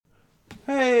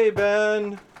Hey,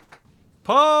 Ben.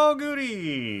 Paul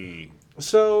Goody.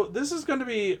 So this is going to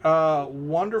be a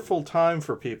wonderful time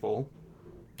for people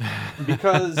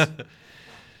because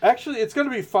actually it's going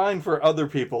to be fine for other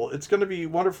people. It's going to be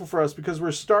wonderful for us because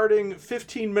we're starting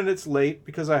 15 minutes late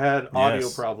because I had audio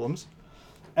problems.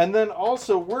 And then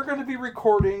also we're going to be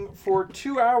recording for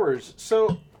 2 hours.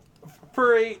 So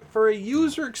for a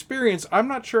user experience, I'm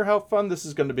not sure how fun this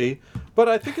is going to be, but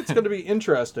I think it's going to be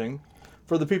interesting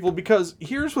for the people because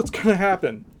here's what's going to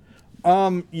happen.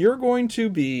 You're going to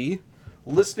be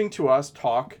listening to us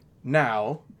talk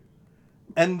now,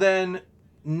 and then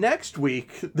next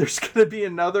week there's going to be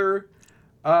another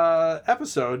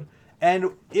episode,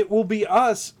 and it will be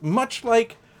us, much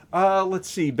like, let's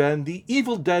see, Ben, the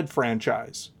Evil Dead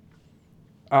franchise.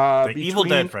 Evil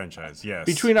Dead franchise, yes.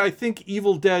 Between, I think,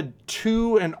 Evil Dead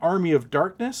 2 and Army of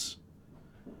Darkness.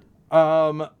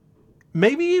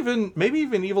 Maybe even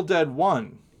Evil Dead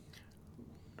 1.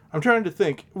 I'm trying to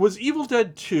think. Was Evil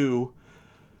Dead 2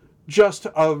 just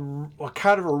a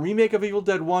kind of a remake of Evil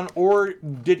Dead 1, or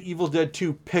did Evil Dead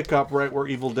 2 pick up right where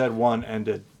Evil Dead 1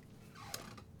 ended?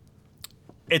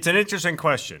 It's an interesting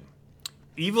question.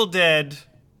 Evil Dead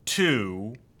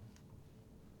 2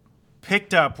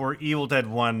 picked up where Evil Dead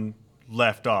 1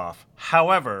 left off.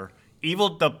 However,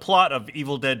 the plot of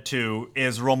Evil Dead 2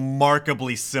 is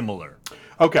remarkably similar.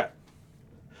 Okay.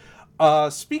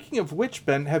 Speaking of which,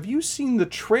 Ben, have you seen the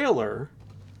trailer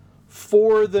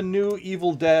for the new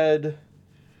Evil Dead?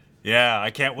 Yeah, I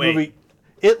can't wait. Movie?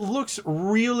 It looks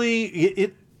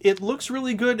really it looks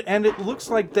really good, and it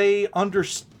looks like they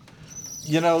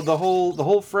the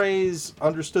whole phrase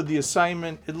understood the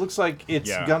assignment. It looks like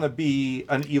it's gonna be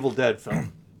an Evil Dead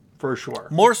film for sure.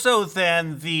 More so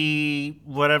than the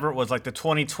whatever it was, like the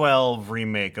 2012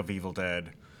 remake of Evil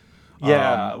Dead.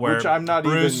 Yeah, where which I'm not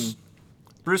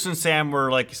Bruce and Sam were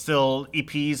like still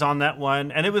EPs on that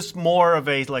one, and it was more of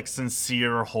a like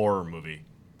sincere horror movie.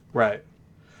 Right.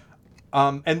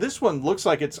 And this one looks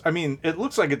like it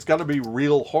looks like it's gonna be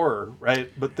real horror,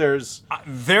 right? But there's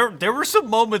there were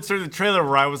some moments through the trailer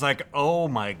where I was like, oh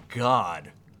my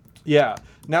god. Yeah.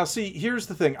 Now see, here's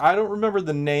the thing. I don't remember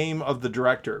the name of the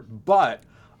director, but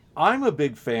I'm a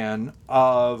big fan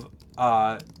of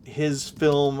his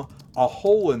film A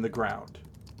Hole in the Ground.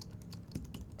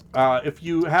 If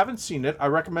you haven't seen it, I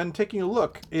recommend taking a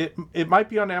look. It might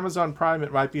be on Amazon Prime.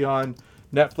 It might be on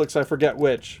Netflix. I forget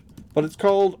which. But it's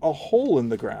called A Hole in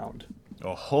the Ground.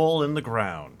 A Hole in the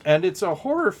Ground. And it's a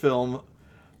horror film.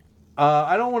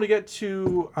 I don't want to get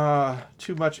too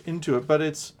much into it, but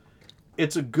it's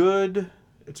a good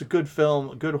film,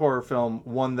 a good horror film,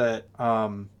 one that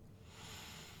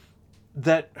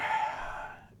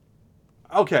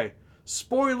okay.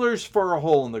 Spoilers for A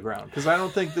Hole in the Ground, because I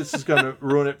don't think this is going to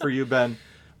ruin it for you, Ben.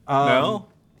 No?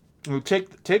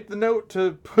 Take the note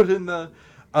to put in the...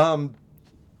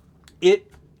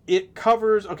 It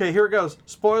covers... Okay, here it goes.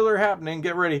 Spoiler happening.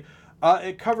 Get ready.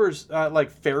 It covers,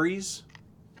 like, fairies,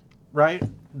 right?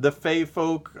 The fae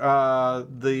folk,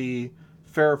 the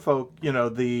fair folk,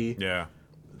 the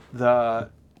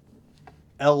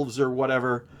elves or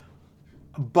whatever.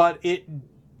 But it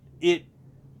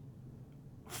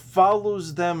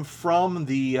follows them from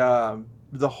the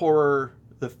horror,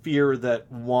 the fear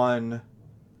that one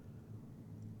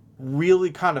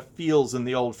really kind of feels in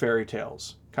the old fairy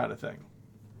tales kind of thing.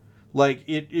 Like,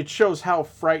 it shows how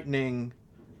frightening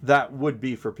that would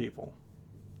be for people,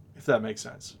 if that makes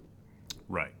sense.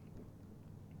 Right.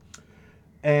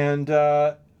 And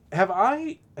have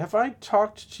I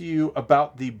talked to you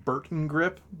about the Burton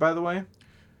grip, by the way?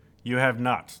 You have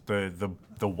not. The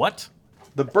what?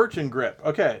 The Burton grip.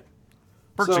 Okay.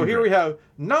 Burton so here grip. we have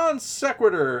non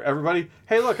sequitur, everybody.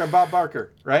 Hey, look, I'm Bob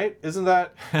Barker, right? Isn't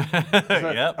that?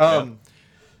 Yep.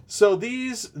 So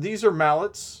these are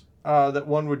mallets that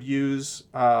one would use,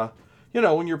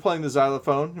 when you're playing the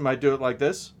xylophone. You might do it like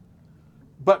this.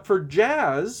 But for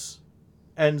jazz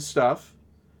and stuff,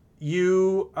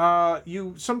 you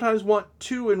sometimes want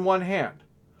two in one hand,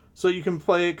 so you can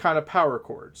play kind of power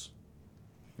chords.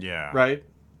 Yeah. Right.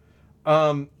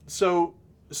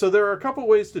 So there are a couple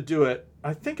ways to do it.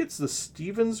 I think it's the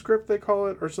Stevens grip they call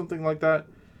it, or something like that.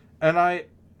 And I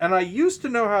used to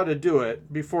know how to do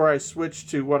it before I switched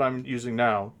to what I'm using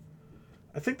now.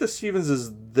 I think the Stevens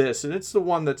is this, and it's the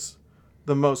one that's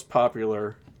the most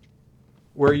popular,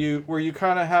 where you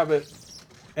kind of have it,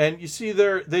 and you see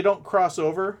they don't cross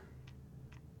over.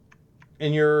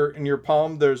 In your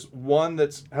palm, there's one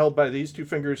that's held by these two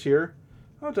fingers here.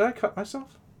 Oh, did I cut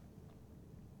myself?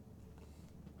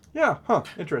 Yeah,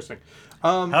 interesting.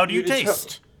 How do you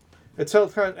taste? It's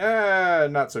held kind of,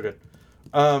 not so good.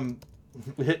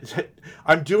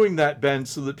 I'm doing that, Ben,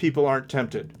 so that people aren't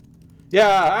tempted. Yeah,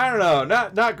 I don't know.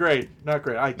 Not great. Not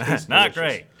great. I taste Not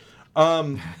delicious.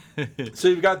 great. So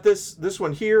you've got this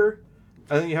one here,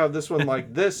 and then you have this one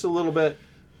like this a little bit.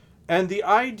 And the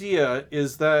idea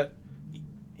is that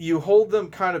you hold them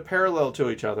kind of parallel to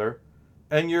each other,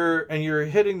 and you're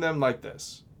hitting them like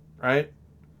this, right?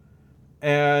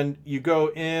 And you go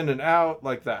in and out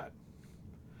like that.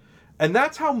 And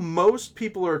that's how most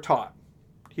people are taught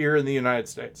here in the United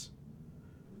States.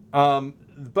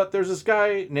 But there's this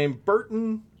guy named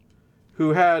Burton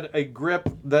who had a grip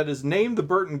that is named the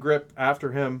Burton grip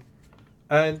after him.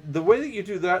 And the way that you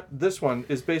do this one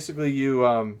is basically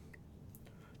you're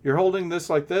holding this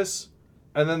like this,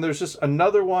 and then there's just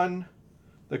another one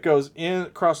that goes in,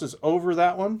 crosses over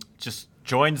that one. Just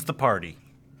joins the party.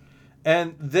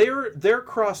 And they're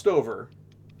crossed over.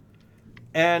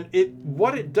 And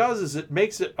what it does is it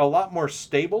makes it a lot more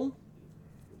stable.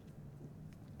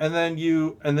 And then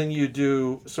you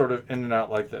do sort of in and out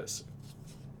like this.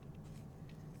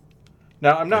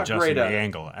 Now I'm not great at the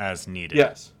angle as needed.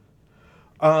 Yes.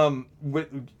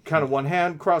 With kind of one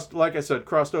hand crossed, like I said,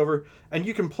 crossed over, and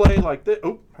you can play like this.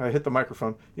 Oh, I hit the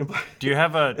microphone. You can play. Do you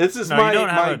have a? This is no, my. You don't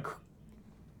have my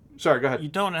sorry, go ahead. You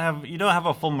don't have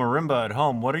a full marimba at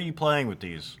home. What are you playing with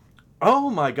these?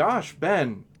 Oh my gosh,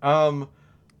 Ben.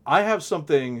 I have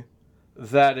something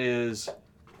that is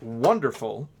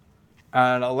wonderful,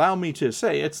 and allow me to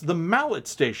say it's the mallet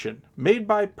station made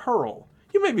by Pearl.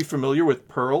 You may be familiar with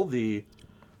Pearl, the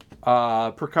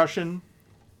percussion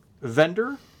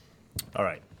vendor. All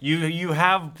right. You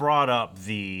have brought up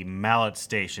the mallet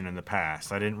station in the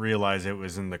past. I didn't realize it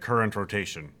was in the current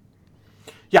rotation.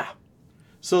 Yeah.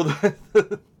 So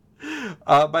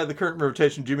by the current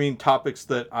rotation, do you mean topics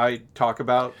that I talk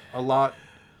about a lot?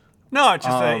 No, it's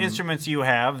just the instruments you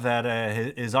have that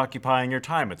is occupying your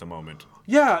time at the moment.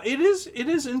 Yeah, it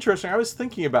is interesting. I was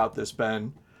thinking about this,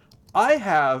 Ben. I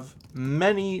have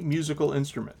many musical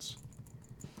instruments.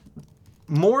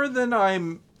 More than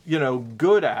I'm,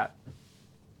 good at.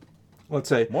 Let's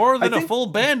say. More than a full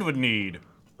band would need.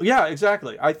 Yeah,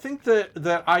 exactly. I think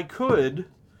that I could,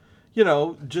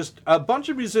 just a bunch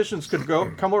of musicians could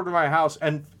come over to my house,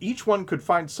 and each one could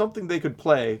find something they could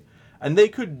play, and they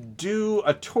could do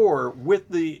a tour with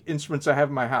the instruments I have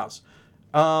in my house.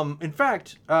 In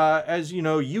fact, as you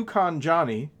know, Yukon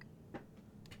Johnny,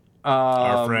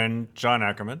 our friend John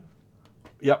Ackerman.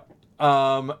 Yep.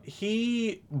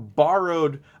 He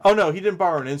borrowed. Oh no, he didn't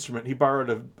borrow an instrument. He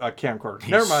borrowed a camcorder.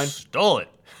 Never mind. Stole it.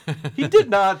 He did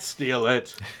not steal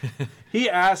it. He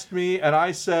asked me, and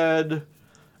I said,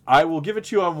 "I will give it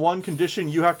to you on one condition: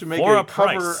 you have to make a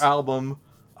cover album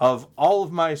of all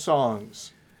of my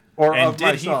songs." And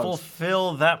did he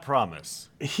fulfill that promise?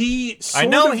 He I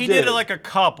know he did like a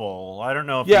couple. I don't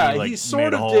know if he sort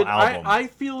made a of whole did. album. I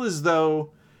feel as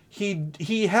though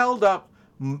he held up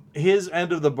his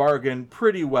end of the bargain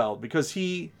pretty well, because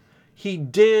he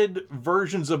did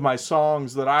versions of my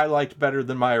songs that I liked better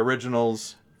than my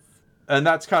originals, and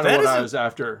that's kind of what I was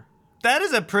after. That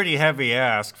is a pretty heavy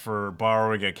ask for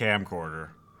borrowing a camcorder.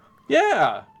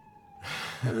 Yeah.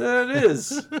 That is.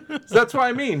 So that's what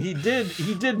I mean. He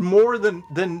did more than.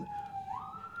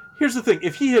 Here's the thing.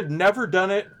 If he had never done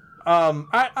it,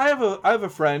 I have a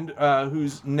friend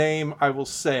whose name I will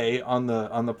say on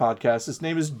the podcast. His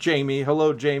name is Jamie.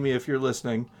 Hello, Jamie, if you're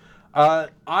listening.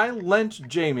 I lent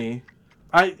Jamie.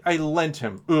 I lent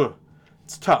him. Ugh,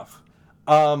 it's tough.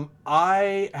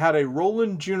 I had a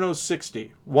Roland Juno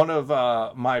 60, one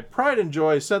of my pride and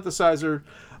joy synthesizer.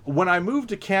 When I moved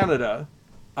to Canada,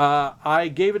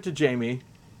 I gave it to Jamie.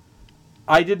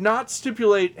 I did not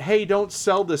stipulate, hey, don't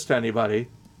sell this to anybody.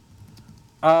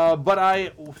 But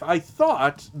I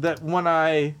thought that when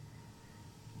I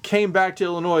came back to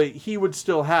Illinois, he would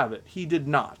still have it. He did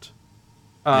not.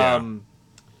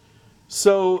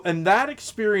 So, and that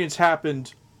experience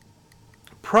happened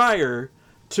prior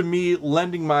to me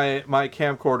lending my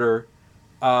camcorder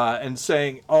and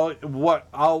saying, "Oh,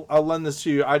 I'll lend this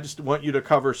to you. I just want you to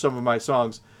cover some of my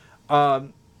songs."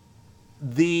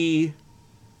 The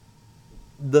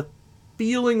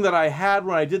feeling that I had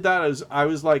when I did that is I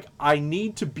was like, I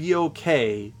need to be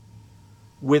okay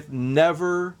with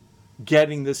never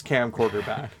getting this camcorder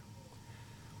back.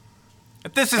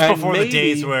 This is before the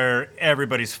days where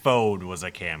everybody's phone was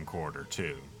a camcorder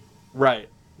too. Right.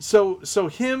 So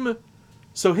him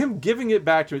giving it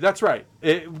back to me. That's right.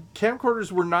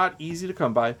 Camcorders were not easy to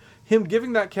come by. Him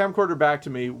giving that camcorder back to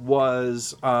me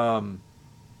was,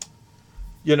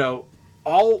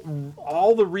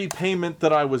 all the repayment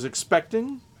that I was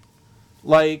expecting,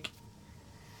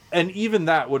 and even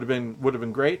that would have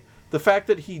been great. the fact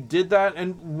that he did that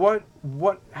and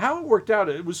how it worked out,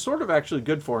 it was sort of actually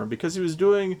good for him because he was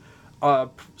doing a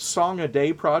song a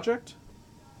day project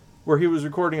where he was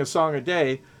recording a song a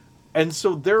day, and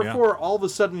so therefore all of a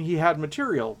sudden he had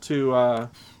material to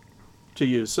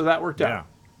use. So that worked out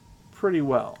pretty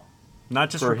well. Not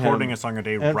just recording a song a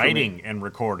day, writing and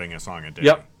recording a song a day.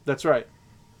 Yep, that's right.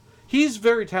 He's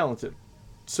very talented.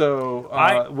 So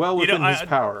well within his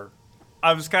power.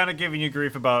 I was kind of giving you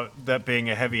grief about that being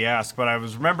a heavy ask, but I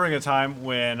was remembering a time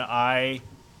when I,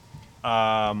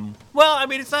 well, I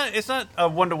mean, it's not a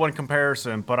one-to-one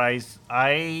comparison, but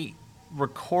I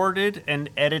recorded and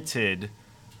edited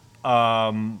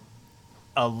a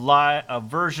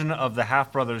version of the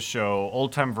Half Brothers show,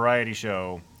 old time variety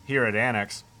show here at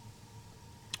Annex.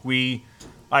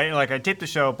 I taped the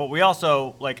show, but we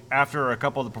also, like, after a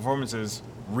couple of the performances,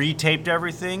 retaped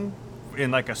everything in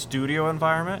like a studio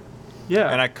environment. Yeah.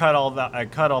 And I cut all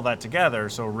that together,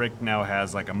 so Rick now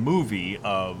has like a movie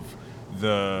of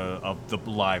the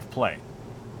live play.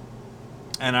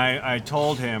 And I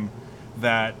told him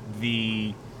that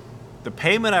the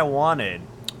payment I wanted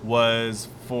was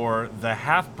for the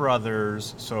Half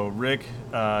Brothers, so Rick,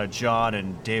 John,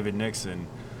 and David Nixon,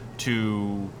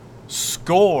 to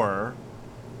score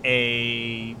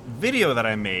a video that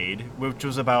I made, which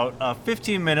was about a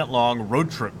 15-minute long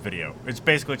road trip video. It's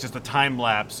basically just a time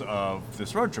lapse of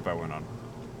this road trip I went on.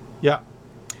 Yeah.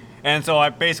 And so I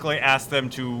basically asked them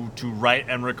to write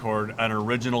and record an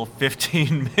original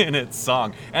 15-minute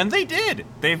song, and they did.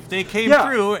 They came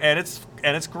through, and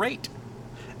it's great.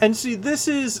 And see, this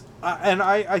is, and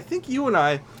I think you and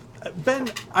I, Ben,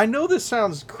 I know this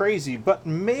sounds crazy, but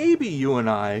maybe you and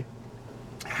I.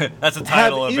 That's the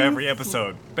title of every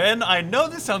episode. Ben, I know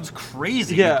this sounds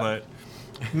crazy, but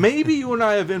maybe you and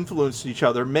I have influenced each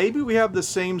other. Maybe we have the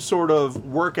same sort of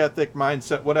work ethic,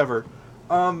 mindset, whatever.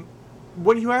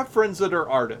 When you have friends that are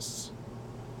artists,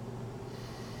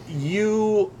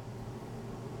 you,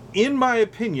 in my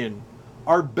opinion,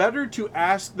 are better to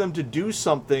ask them to do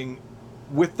something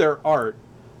with their art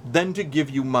than to give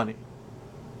you money.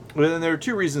 And there are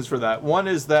two reasons for that. One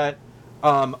is that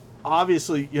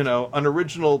obviously, you know, an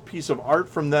original piece of art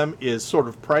from them is sort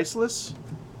of priceless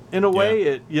in a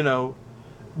way,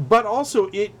 but also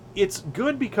it's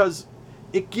good because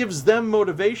it gives them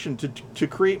motivation to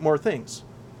create more things.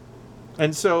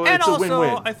 And so it's a win-win.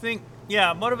 And also, I think,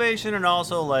 motivation, and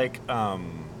also like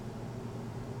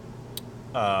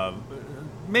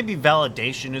maybe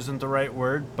validation isn't the right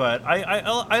word, but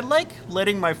I like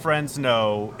letting my friends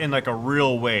know in like a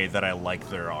real way that I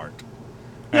like their art.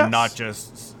 And not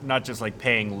just like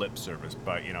paying lip service,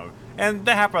 but and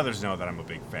the Half Brothers know that I'm a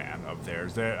big fan of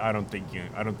theirs. I don't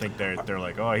think they're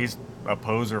like, oh, he's a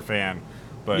poser fan,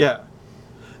 but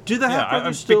do the Half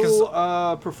Brothers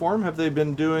still perform? Have they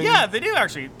been doing? Yeah, they do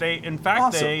actually. They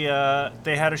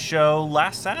had a show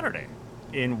last Saturday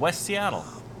in West Seattle.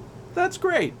 That's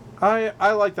great.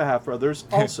 I like the Half Brothers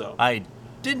also. I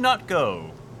did not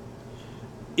go.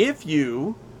 If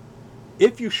you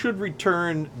should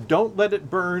return, don't let it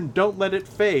burn, don't let it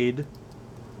fade.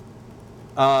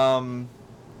 I'm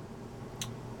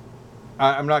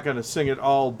not going to sing it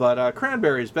all, but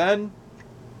Cranberries, Ben,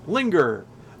 linger.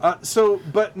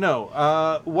 But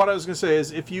no. What I was going to say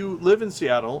is, if you live in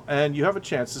Seattle and you have a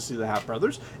chance to see the Half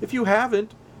Brothers, if you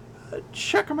haven't,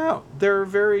 check them out. They're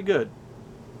very good.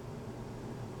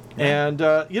 And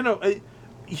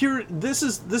here, this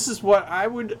is what I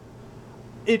would.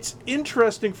 It's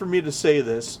interesting for me to say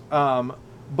this,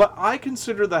 but I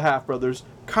consider the Half Brothers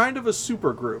kind of a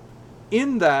super group,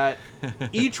 in that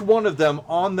each one of them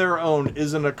on their own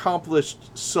is an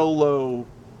accomplished solo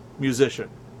musician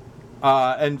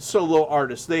and solo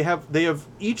artist. They have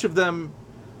each of them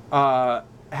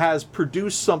has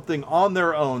produced something on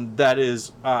their own that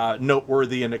is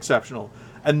noteworthy and exceptional,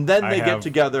 and then they get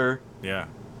together. Yeah,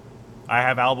 I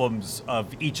have albums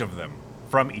of each of them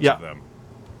from each of them.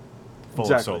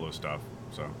 Full of solo stuff.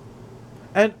 So,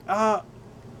 and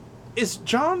is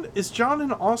John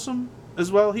in Awesome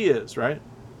as well? He is, right?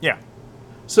 Yeah.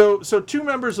 So two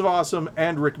members of Awesome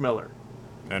and Rick Miller.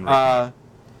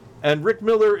 And Rick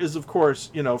Miller is, of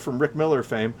course, from Rick Miller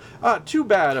fame. Too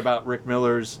bad about Rick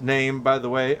Miller's name, by the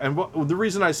way. And the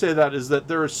reason I say that is that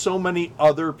there are so many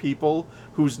other people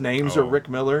whose names are Rick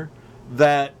Miller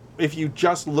that if you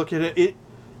just look at it,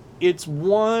 it's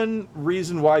one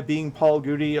reason why being Paul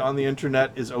Goody on the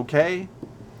internet is okay.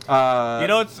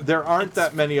 There aren't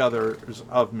that many others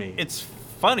of me. It's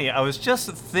funny. I was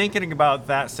just thinking about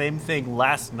that same thing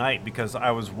last night because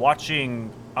I'm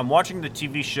watching the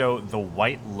TV show The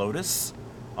White Lotus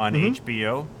on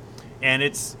HBO, and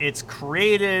it's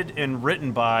created and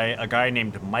written by a guy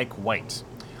named Mike White.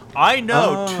 I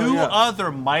know Oh, two yeah.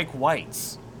 other Mike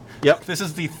Whites. Yep. This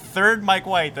is the third Mike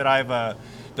White that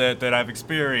I've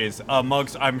experienced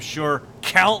amongst, I'm sure,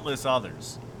 countless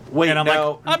others. Wait, and I'm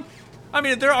now- I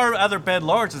mean, there are other Ben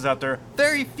Lawrences out there.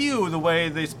 Very few the way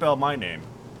they spell my name.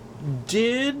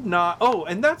 Did not. Oh,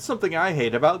 and that's something I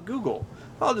hate about Google.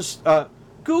 I'll just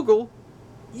Google.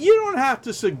 You don't have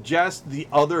to suggest the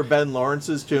other Ben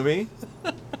Lawrences to me.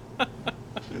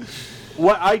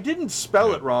 What I didn't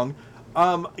spell it wrong.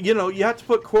 You know, you have to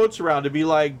put quotes around to be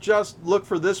like, just look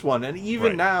for this one. And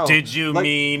even Right. now, Did you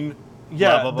mean?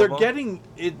 Yeah, blah, blah, blah, they're blah? getting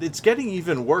it's getting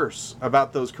even worse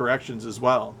about those corrections as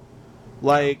well.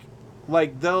 Like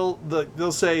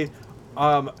they'll say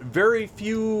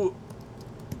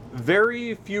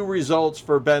very few results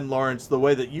for Ben Lawrence the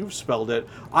way that you've spelled it.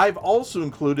 I've also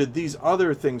included these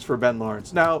other things for Ben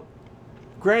Lawrence. Now,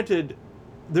 granted,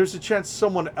 there's a chance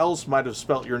someone else might have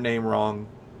spelt your name wrong,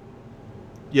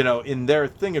 you know, in their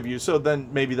thing of you, so then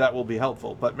maybe that will be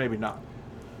helpful, but maybe not.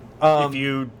 If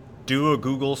you do a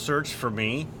Google search for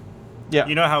me, Yeah.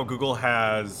 you know how Google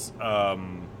has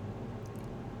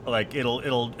like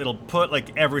it'll put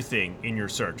like everything in your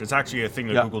search. It's actually a thing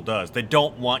that Yeah. Google does. They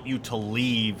don't want you to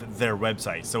leave their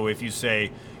website. So if you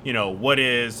say, you know, what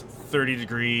is 30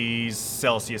 degrees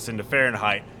Celsius into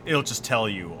Fahrenheit, it'll just tell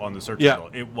you on the search Yeah.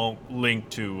 result. It won't link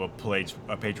to a page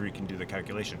where you can do the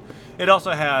calculation. It also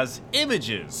has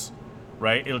images,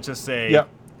 right? It'll just say, Yeah.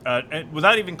 and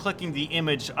without even clicking the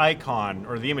image icon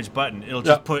or the image button, it'll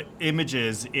just Yeah. put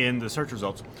images in the search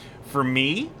results. For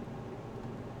me,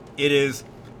 it is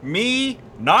me,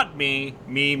 not me,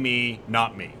 me,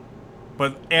 not me.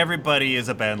 But everybody is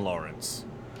a Ben Lawrence.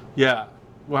 Yeah.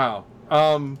 Wow.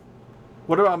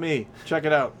 What about me? Check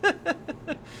it out.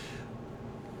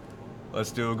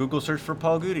 Let's do a Google search for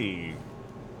Paul Goody.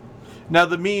 Now,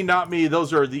 the me, not me,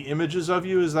 those are the images of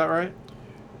you, is that right?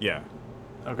 Yeah.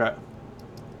 Okay.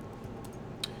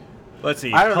 Let's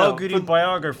see. I don't Paul know. Goody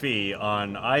biography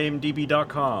on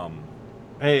imdb.com.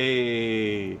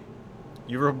 Hey.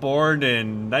 You were born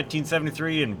in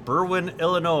 1973 in Berwyn,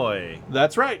 Illinois.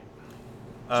 That's right.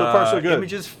 So far, so good.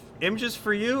 Images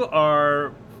for you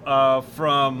are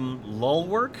from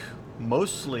Lulwork,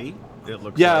 mostly. It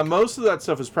looks Yeah, like. most of that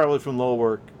stuff is probably from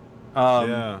Lulwork.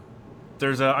 Yeah.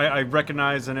 I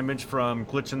recognize an image from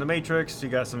Glitch in the Matrix. You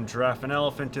got some giraffe and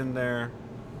elephant in there.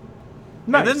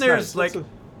 Nice, And then there's nice.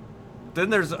 then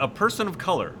there's a person of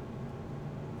color.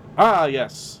 Ah,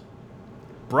 yes.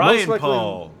 Brian likely-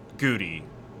 Paul Goody.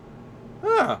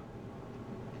 Ah.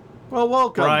 Well,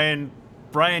 welcome.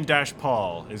 Brian Dash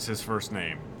Paul is his first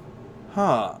name.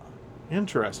 Huh.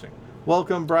 Interesting.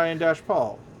 Welcome, Brian Dash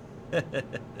Paul.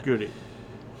 Goody.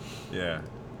 Yeah.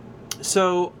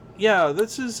 So, yeah,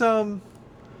 this is, I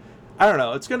don't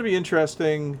know. It's going to be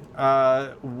interesting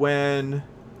when,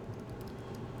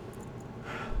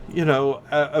 you know,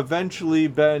 eventually,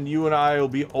 Ben, you and I will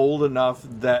be old enough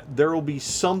that there will be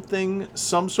some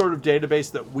sort of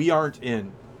database that we aren't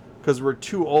in because we're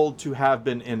too old to have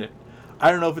been in it. I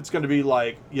don't know if it's going to be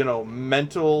like, you know,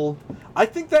 mental. I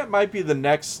think that might be the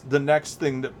next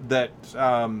thing that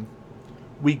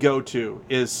we go to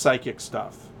is psychic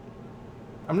stuff.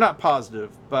 I'm not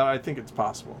positive, but I think it's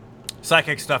possible.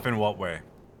 Psychic stuff in what way?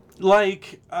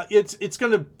 Like it's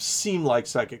going to seem like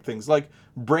psychic things, like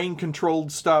brain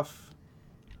controlled stuff,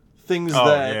 things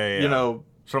that you know,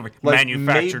 sort of like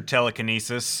manufactured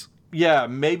telekinesis. Yeah,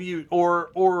 maybe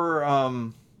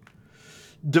I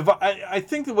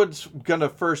think that what's gonna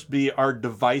first be are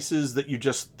devices that you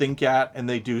just think at and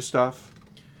they do stuff.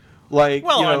 Like,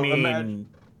 Well, you know, I mean,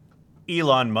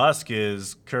 Elon Musk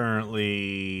is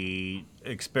currently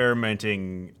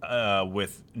experimenting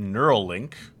with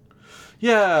Neuralink.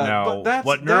 yeah. Now, but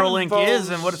what that Neuralink involves, is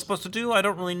and what it's supposed to do, I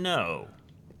don't really know.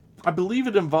 I believe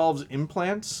it involves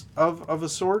implants of a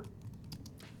sort.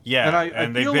 Yeah, And I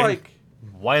they've feel been like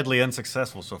widely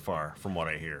unsuccessful so far, from what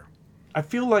I hear. I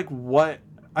feel like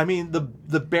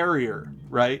the barrier,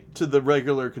 right, to the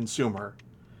regular consumer.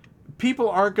 People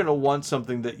aren't going to want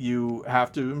something that you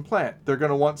have to implant. They're going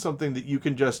to want something that you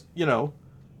can just, you know,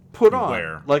 put on,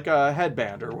 Wear. like a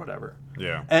headband or whatever.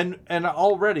 Yeah. And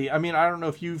already, I mean, I don't know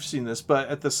if you've seen this, but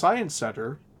at the Science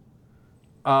Center,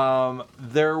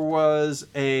 there was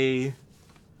a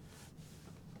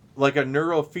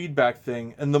neurofeedback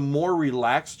thing, and the more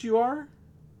relaxed you are,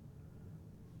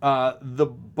 the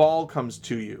ball comes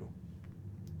to you.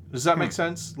 Does that make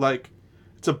sense? Like,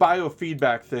 it's a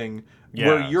biofeedback thing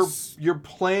where you're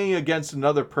playing against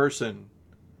another person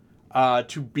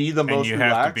to be the most And you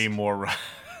relaxed. have to be more.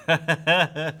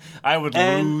 I would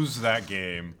lose that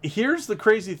game. Here's the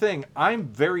crazy thing: I'm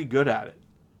very good at it.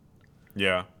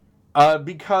 Yeah.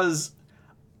 Because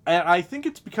and I think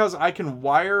it's because I can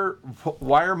wire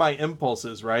my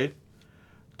impulses, right?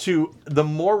 To the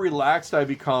more relaxed I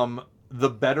become, the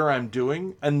better I'm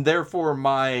doing, and therefore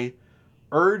my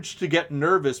urge to get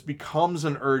nervous becomes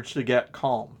an urge to get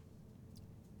calm.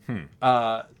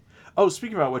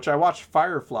 Speaking about which, I watched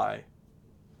Firefly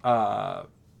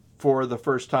for the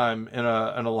first time in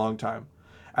a long time,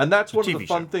 and that's one of the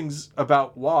fun things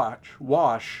about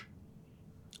Wash,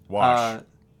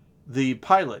 the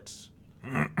pilot,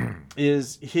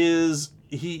 is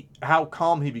how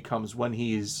calm he becomes when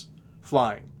he's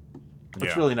flying.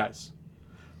 It's really nice.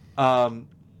 I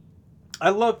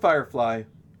love Firefly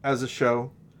as a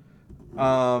show.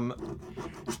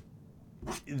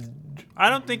 I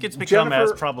don't think it's become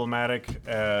as problematic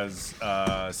as,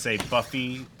 say,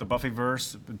 Buffy, the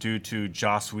Buffyverse, due to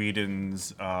Joss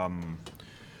Whedon's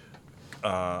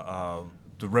the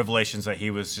revelations that he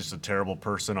was just a terrible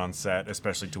person on set,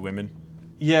 especially to women.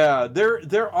 Yeah,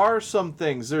 there are some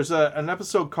things. There's an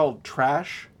episode called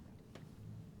Trash,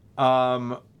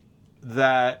 that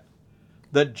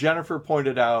Jennifer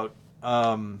pointed out.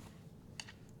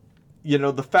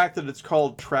 The fact that it's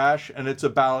called Trash and it's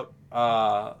about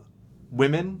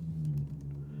women.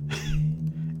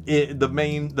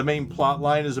 The main plot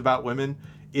line is about women,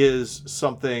 is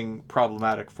something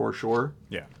problematic for sure.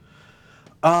 Yeah.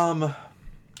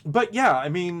 But yeah, I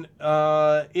mean,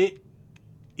 it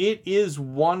is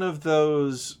one of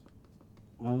those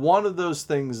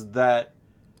things that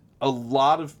a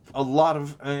lot of,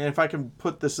 and if I can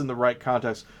put this in the right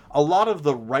context, a lot of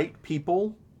the right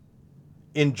people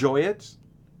enjoy it.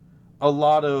 A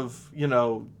lot of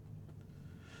the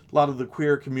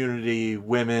queer community,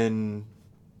 women,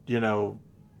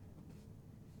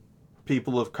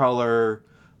 people of color,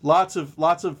 lots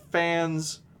of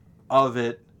fans of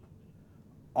it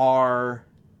are,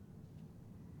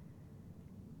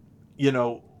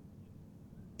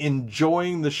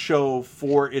 enjoying the show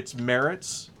for its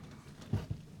merits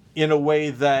in a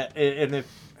way that, and if,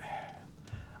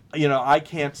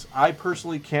 I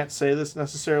personally can't say this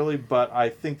necessarily, but I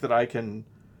think that I can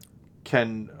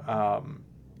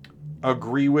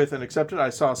agree with and accept it. I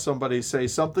saw somebody say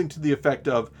something to the effect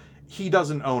of, he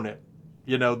doesn't own it.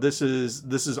 This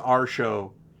is our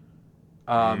show.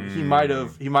 He might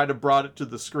have brought it to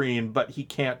the screen, but he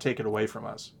can't take it away from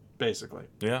us, basically.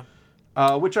 Yeah.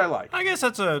 Which I like. I guess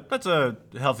that's a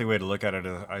healthy way to look at it,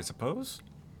 I suppose.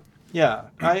 Yeah.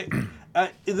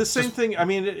 The same thing. I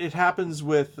mean, it happens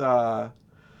with, for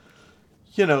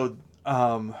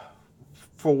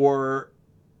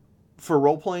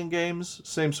role-playing games,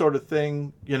 same sort of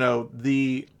thing.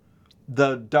 The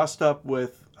dust up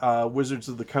with Wizards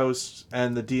of the Coast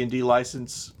and the D&D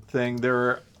license thing.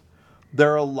 There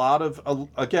are a lot of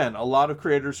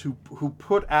creators who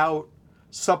put out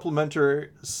supplemental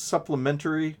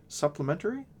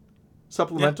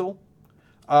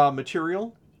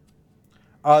material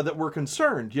that were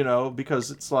concerned,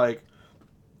 because it's like,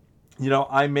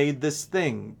 I made this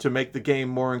thing to make the game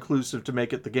more inclusive, to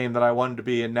make it the game that I wanted to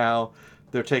be, and now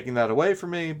they're taking that away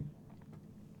from me.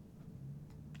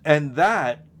 And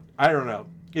that, I don't know,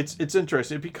 it's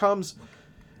interesting.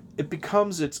 It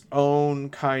becomes its own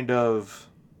kind of,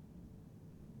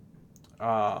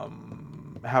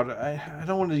 I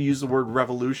don't want to use the word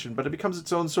revolution, but it becomes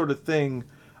its own sort of thing.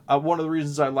 One of the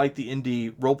reasons I like the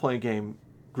indie role-playing game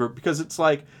group, because it's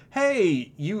like,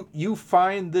 hey, you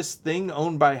find this thing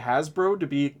owned by Hasbro to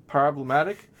be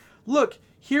problematic? Look,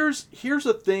 here's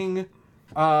a thing,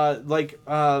 again, I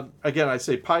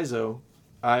say Paizo,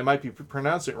 I might be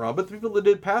pronouncing it wrong, but the people that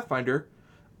did Pathfinder,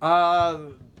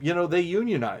 they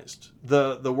unionized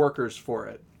the workers for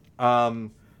it.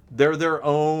 They're their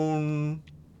own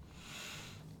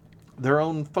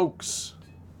folks.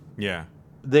 Yeah.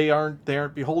 They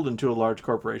aren't beholden to a large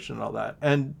corporation and all that.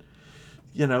 And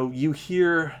you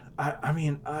hear,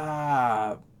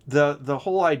 the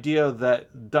whole idea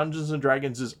that Dungeons and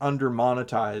Dragons is under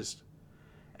monetized,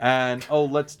 and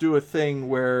let's do a thing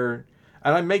where,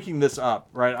 and I'm making this up,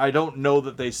 right? I don't know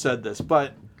that they said this,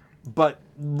 but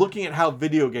looking at how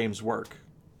video games work,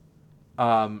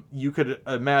 you could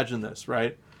imagine this,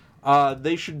 right?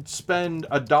 They should spend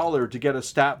 $1 to get a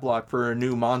stat block for a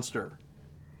new monster.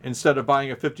 Instead of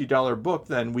buying a $50 book,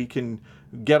 then we can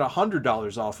get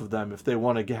 $100 off of them if they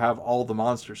want to have all the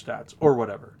monster stats or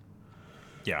whatever.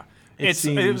 Yeah. It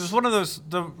was one of those,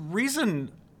 the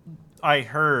reason I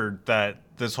heard that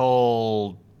this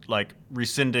whole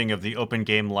rescinding of the open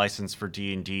game license for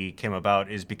D&D came about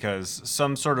is because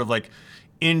some sort of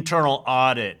internal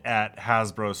audit at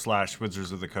Hasbro /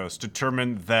 Wizards of the Coast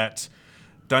determined that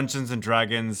Dungeons and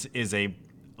Dragons is a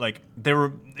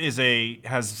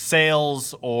has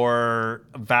sales or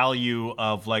value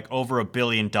of like over $1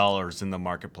 billion in the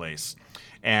marketplace,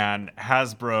 and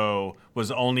Hasbro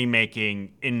was only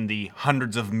making in the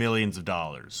hundreds of millions of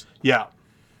dollars. Yeah.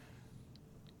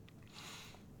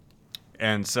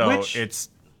 And so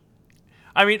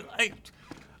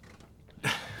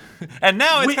and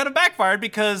now it's kind of backfired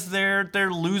because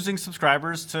they're losing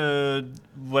subscribers to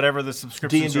whatever the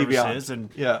subscription D&D service Beyond. is, and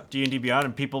Yeah. D&D Beyond,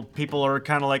 and people are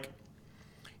kind of like,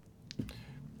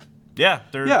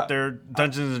 their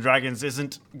Dungeons and Dragons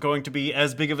isn't going to be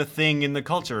as big of a thing in the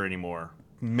culture anymore.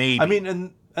 Maybe. I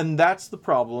mean, and that's the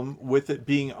problem with it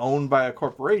being owned by a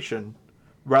corporation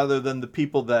rather than the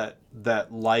people that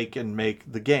like and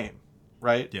make the game,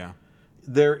 right? Yeah.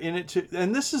 They're in it to,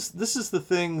 and this is the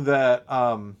thing that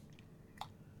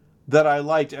that I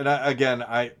liked, and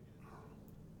I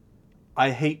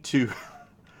hate to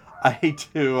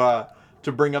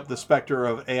to bring up the specter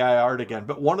of AI art again,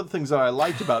 but one of the things that I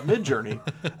liked about Midjourney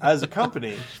as a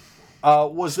company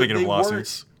was Speaking that they of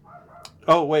lawsuits.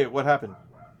 Oh wait, what happened?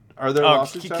 Are there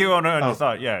lawsuits? Keep on your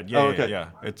thought. Yeah.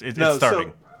 It's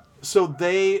starting. So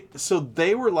they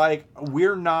were like,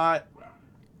 we're not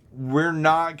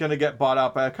going to get bought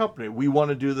out by a company. We want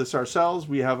to do this ourselves.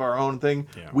 We have our own thing.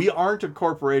 Yeah. We aren't a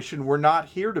corporation. We're not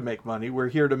here to make money. We're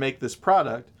here to make this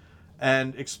product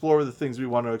and explore the things we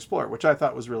want to explore, which I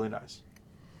thought was really nice.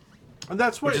 And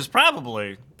that's what... Which is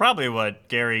probably what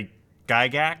Gary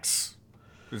Gygax,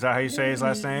 is that how you say his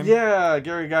last name? Yeah,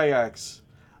 Gary Gygax.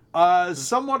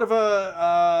 Somewhat of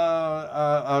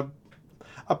a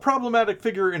problematic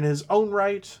figure in his own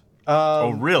right.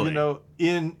 Oh, really? You know,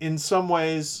 in some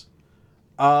ways,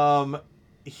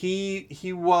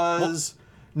 he was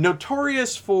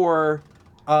notorious for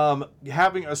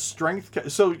having a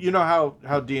strength. So you know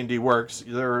how D&D works.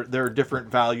 There are different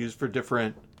values for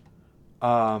different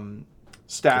stats,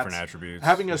 different attributes.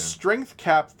 Having a strength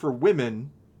cap for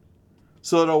women,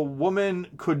 so that a woman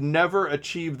could never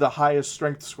achieve the highest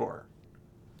strength score.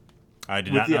 I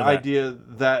did not know that. With the idea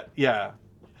that,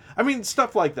 I mean,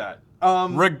 stuff like that.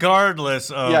 Regardless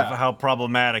of how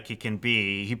problematic it can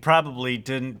be, he probably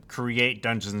didn't create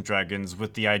Dungeons and Dragons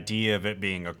with the idea of it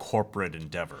being a corporate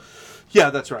endeavor. Yeah,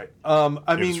 that's right. I mean,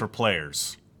 it was for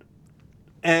players.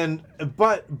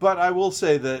 But I will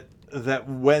say that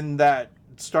when that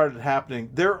started happening,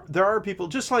 there are people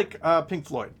just like Pink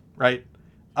Floyd, right?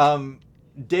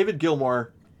 David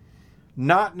Gilmour,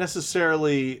 not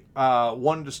necessarily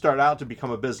wanted to start out to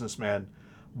become a businessman,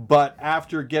 but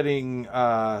after getting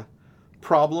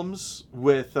problems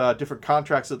with different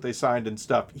contracts that they signed and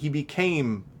stuff, he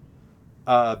became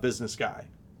a business guy.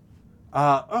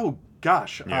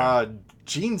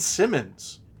 Gene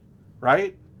Simmons,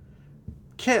 right?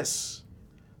 Kiss.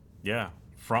 Yeah,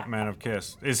 frontman of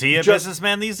Kiss. Is he a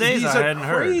businessman these days? I hadn't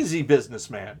heard. He's a crazy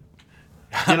businessman.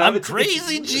 You know, I'm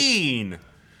crazy, Gene.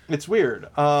 It's weird.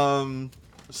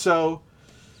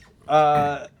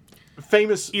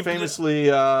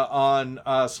 Famously on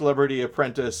Celebrity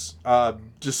Apprentice,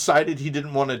 decided he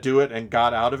didn't want to do it and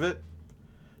got out of it.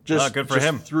 Good for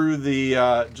him. Through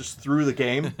the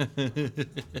game.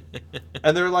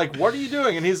 And they're like, "What are you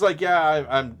doing?" And he's like,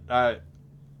 "Yeah,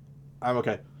 I'm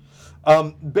okay."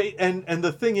 And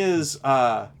the thing is,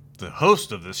 the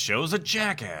host of this show is a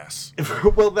jackass.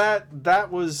 Well,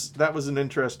 that was an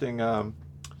interesting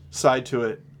side to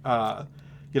it.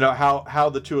 You know, how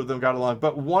the two of them got along.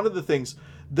 But one of the things,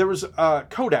 there was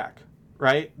Kodak,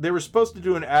 right? They were supposed to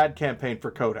do an ad campaign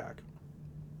for Kodak.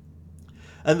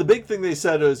 And the big thing they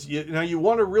said is, you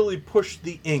want to really push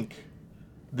the ink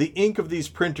of these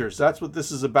printers. That's what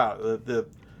this is about. The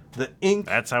ink.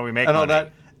 That's how we make and money. All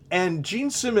that. And Gene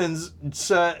Simmons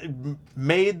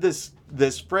made this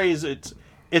phrase.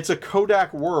 It's a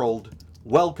Kodak world.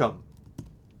 Welcome.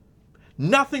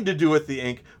 Nothing to do with the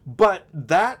ink, but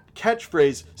that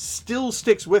catchphrase still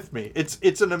sticks with me.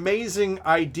 It's an amazing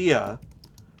idea,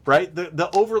 right? The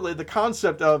overlay, the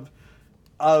concept of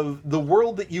the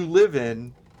world that you live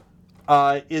in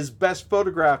is best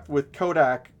photographed with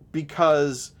Kodak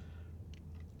because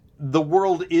the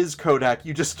world is Kodak.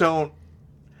 You just don't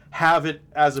have it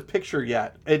as a picture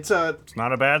yet. It's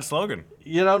not a bad slogan.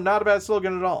 Not a bad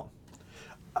slogan at all.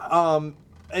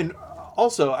 And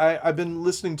also, I've been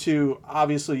listening to,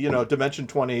 obviously, Dimension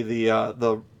 20,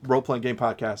 the role-playing game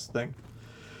podcast thing.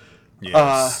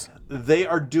 Yes. They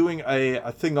are doing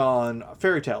a thing on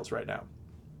fairy tales right now.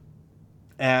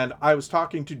 And I was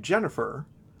talking to Jennifer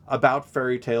about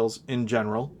fairy tales in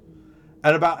general,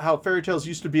 and about how fairy tales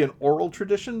used to be an oral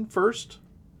tradition first,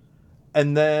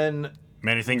 and then...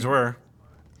 Many things were.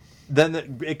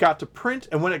 Then it got to print,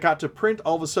 and when it got to print,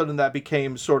 all of a sudden that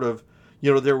became sort of...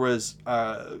 there was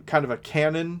kind of a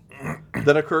canon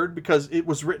that occurred because it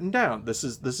was written down. This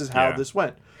is how this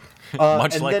went.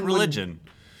 Much and like then religion.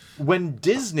 When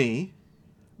Disney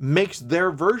makes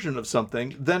their version of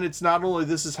something, then it's not only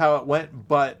this is how it went,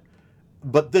 but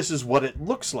this is what it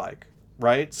looks like,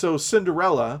 right? So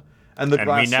Cinderella and the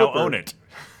Glass Slipper. And we now own it.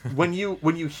 when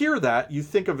you hear that, you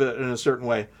think of it in a certain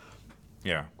way.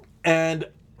 Yeah. And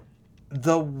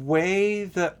the way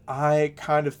that I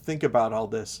kind of think about all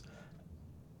this,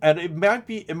 and it might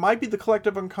be the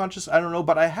collective unconscious, I don't know,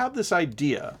 but I have this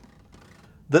idea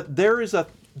that there's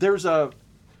an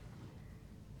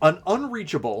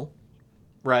unreachable,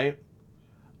 right,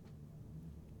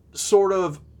 sort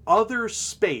of other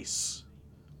space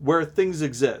where things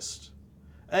exist.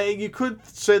 And you could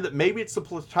say that maybe it's the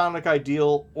Platonic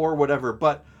ideal or whatever,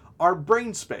 but our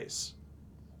brain space,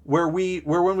 where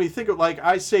when we think of, like,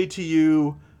 I say to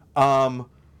you,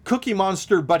 Cookie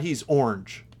Monster, but he's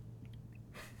orange,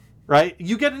 right?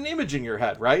 You get an image in your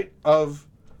head, right, of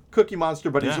Cookie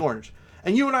Monster, but he's orange.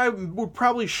 And you and I would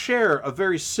probably share a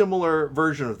very similar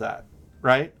version of that,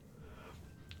 right?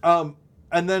 And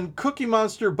then Cookie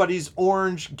Monster, but he's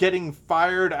orange, getting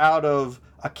fired out of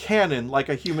a cannon like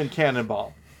a human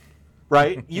cannonball,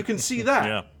 right? You can see that.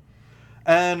 Yeah.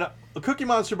 And Cookie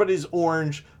Monster, but he's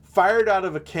orange, fired out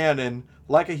of a cannon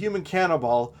like a human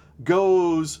cannonball,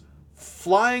 goes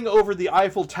flying over the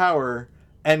Eiffel Tower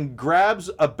and grabs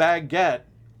a baguette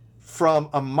from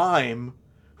a mime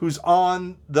who's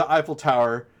on the Eiffel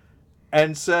Tower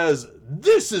and says,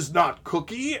 "This is not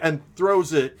Cookie," and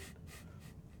throws it.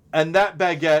 And that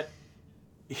baguette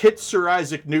hits Sir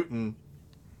Isaac Newton.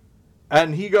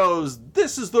 And he goes,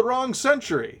 "This is the wrong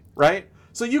century," right?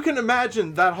 So you can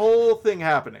imagine that whole thing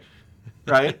happening,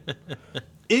 right?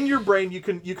 In your brain, you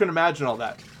can imagine all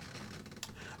that.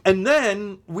 And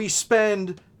then we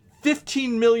spend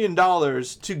 $15 million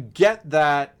to get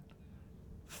that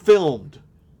filmed.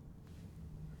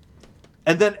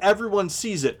 And then everyone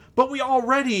sees it. But we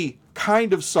already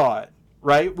kind of saw it,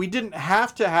 right? We didn't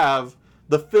have to have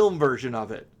the film version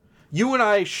of it. You and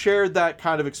I shared that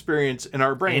kind of experience in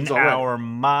our brains already. In our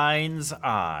mind's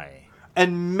eye.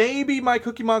 And maybe my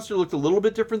Cookie Monster looked a little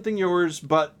bit different than yours,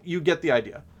 but you get the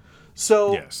idea.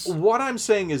 So what I'm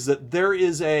saying is that there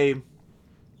is a...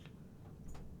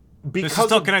 This is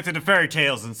still connected to fairy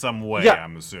tales in some way,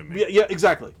 I'm assuming. Yeah,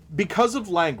 exactly. Because of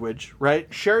language,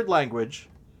 right? Shared language,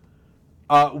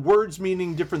 words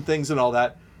meaning different things and all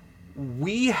that,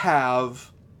 we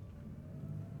have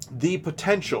the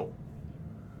potential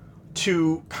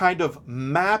to kind of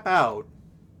map out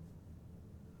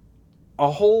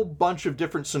a whole bunch of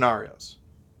different scenarios,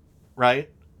 right?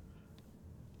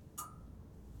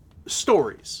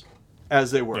 Stories,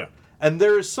 as they were. Yeah. And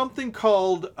there is something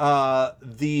called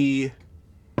the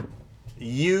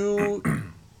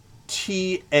UTA,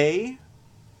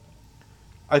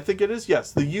 I think it is,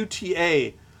 yes, the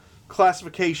UTA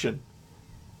classification.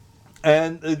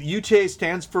 And the UTA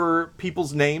stands for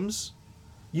people's names.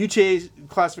 UTA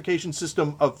classification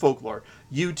system of folklore.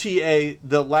 UTA,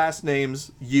 the last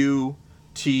names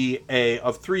UTA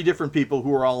of 3 different people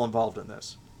who are all involved in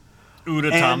this.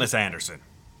 Uta Thomas Anderson.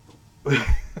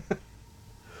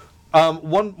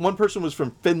 One person was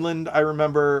from Finland, I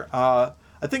remember. I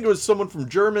think it was someone from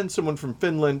German, someone from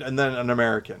Finland, and then an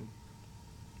American.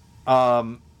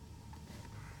 And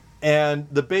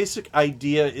the basic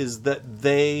idea is that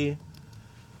they...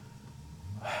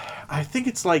 I think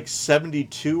it's like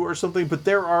 72 or something, but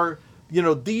there are,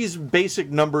 these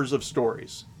basic numbers of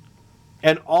stories.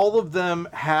 And all of them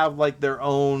have like their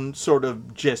own sort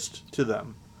of gist to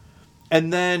them.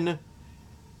 And then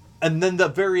the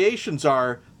variations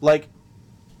are like,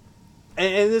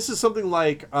 and this is something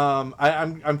like,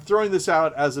 I'm throwing this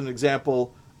out as an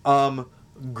example.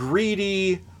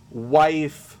 Greedy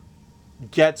wife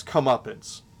gets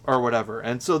comeuppance or whatever.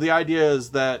 And so the idea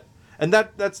is that, and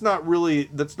that's not really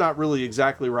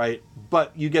exactly right,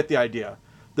 but you get the idea.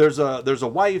 There's a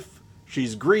wife,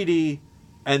 she's greedy,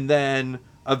 and then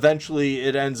eventually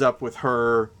it ends up with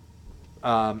her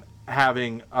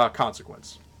having a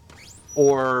consequence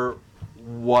or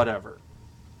whatever.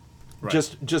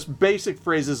 Right. Just basic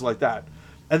phrases like that.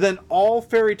 And then all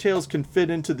fairy tales can fit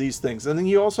into these things. And then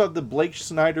you also have the Blake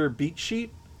Snyder beat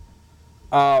sheet,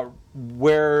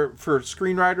 where for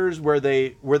screenwriters where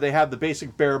they have the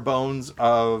basic bare bones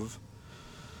of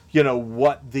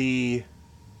what the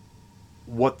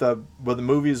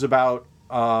movie is about,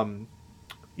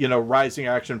 rising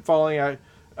action, falling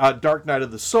Dark Night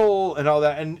of the Soul and all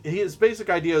that. And his basic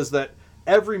idea is that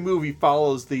every movie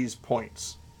follows these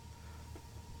points.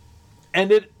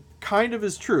 And it kind of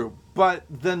is true, but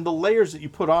then the layers that you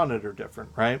put on it are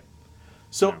different, right?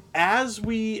 So as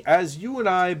you and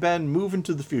I, Ben, move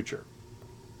into the future,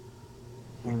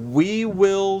 we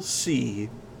will see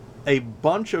a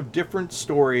bunch of different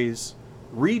stories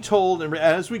retold, and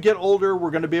as we get older,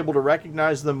 we're going to be able to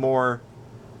recognize them more.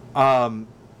 And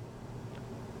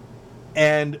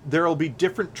there will be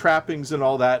different trappings and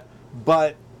all that,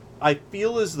 but I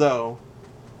feel as though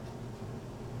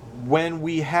when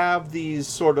we have these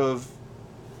sort of,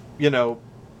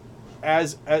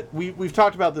 we've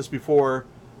talked about this before,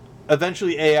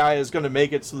 eventually AI is going to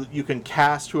make it so that you can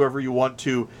cast whoever you want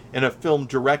to in a film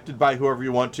directed by whoever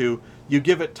you want to. You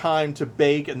give it time to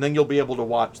bake, and then you'll be able to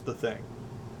watch the thing.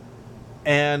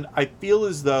 And I feel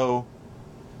as though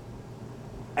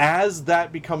as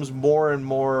that becomes more and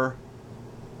more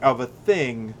of a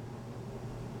thing,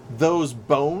 those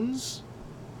bones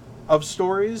of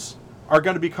stories are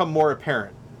going to become more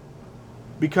apparent,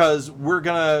 because we're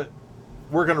gonna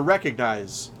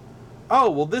recognize, oh,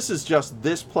 well, this is just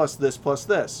this plus this plus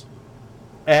this.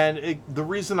 And the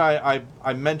reason I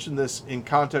mention this in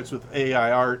context with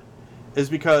AI art is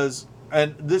because,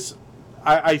 and this,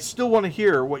 I still want to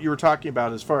hear what you were talking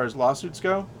about as far as lawsuits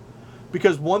go.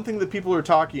 Because one thing that people are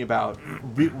talking about,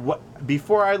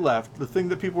 before I left, the thing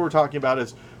that people were talking about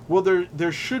is, well,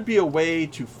 there should be a way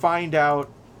to find out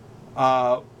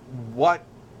what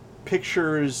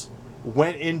pictures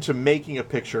went into making a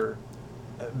picture.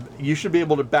 You should be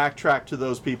able to backtrack to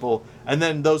those people, and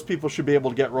then those people should be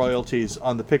able to get royalties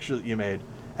on the picture that you made.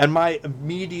 And my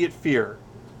immediate fear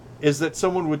is that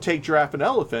someone would take Giraffe and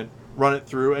Elephant, run it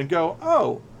through, and go,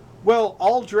 oh, well,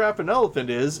 all Giraffe and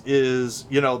Elephant is,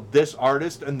 this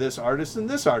artist and this artist and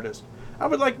this artist. I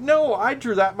would like, no, I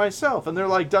drew that myself. And they're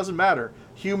like, doesn't matter,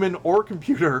 human or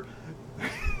computer,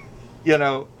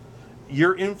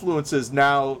 your influences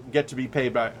now get to be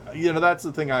paid by, that's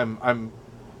the thing I'm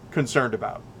concerned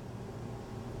about.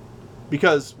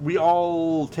 Because we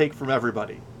all take from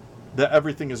everybody. That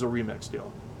everything is a remix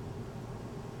deal.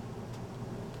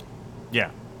 Yeah.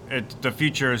 The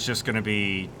future is just going to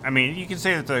be. I mean, you can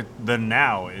say that the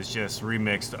now is just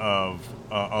remixed of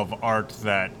art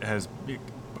that has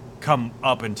come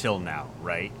up until now,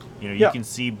 right? You can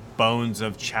see bones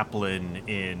of Chaplin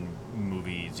in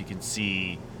movies. You can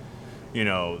see,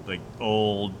 like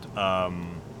old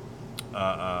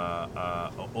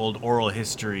oral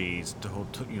histories,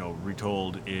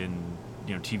 retold in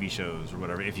TV shows or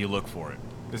whatever. If you look for it,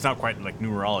 it's not quite like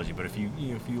numerology, but if you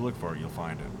look for it, you'll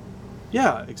find it.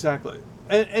 Yeah, exactly.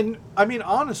 And I mean,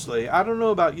 honestly, I don't know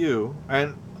about you,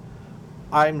 and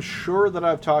I'm sure that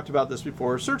I've talked about this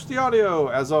before. Search the audio,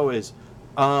 as always.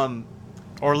 Or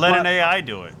let an AI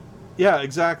do it. Yeah,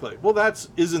 exactly. Well,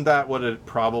 isn't that what it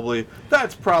probably...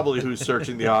 That's probably who's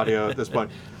searching the audio at this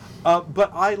point.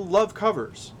 But I love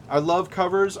covers. I love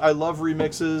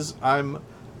remixes. I'm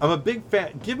a big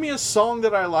fan. Give me a song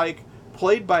that I like,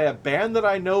 played by a band that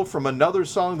I know from another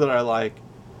song that I like,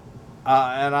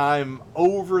 and I'm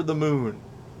over the moon.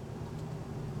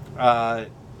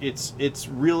 It's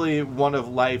really one of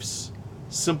life's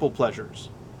simple pleasures.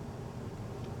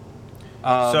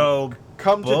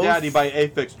 Come to Daddy by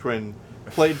Aphex Twin,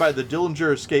 played by the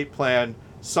Dillinger Escape Plan,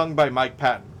 sung by Mike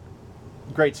Patton.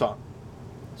 Great song.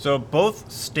 So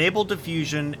both Stable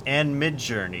Diffusion and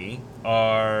Midjourney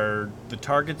are the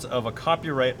targets of a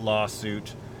copyright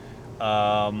lawsuit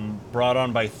brought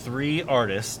on by 3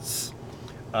 artists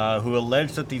who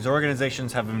allege that these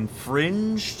organizations have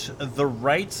infringed the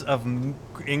rights of,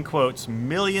 in quotes,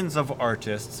 millions of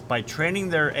artists by training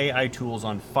their AI tools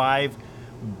on 5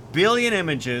 billion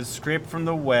images scraped from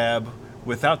the web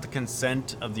without the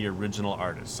consent of the original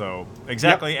artist. So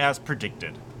exactly as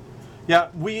predicted. Yeah,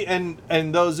 we and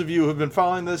those of you who have been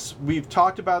following this, we've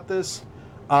talked about this.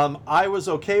 I was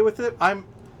okay with it.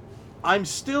 I'm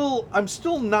still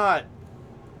not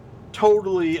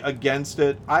totally against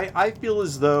it. I feel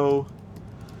as though,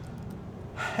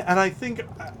 and I think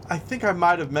I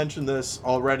might have mentioned this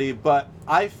already, but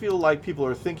I feel like people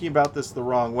are thinking about this the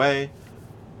wrong way.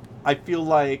 I feel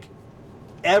like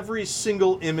every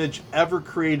single image ever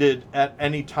created at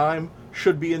any time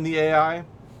should be in the AI,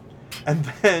 and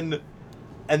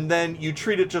then you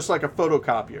treat it just like a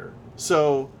photocopier.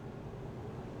 So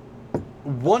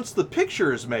once the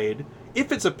picture is made,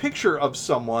 if it's a picture of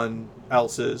someone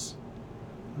else's,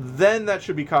 then that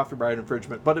should be copyright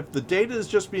infringement. But if the data is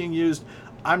just being used,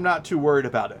 I'm not too worried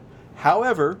about it.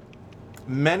 However,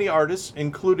 many artists,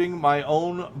 including my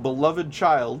own beloved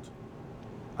child,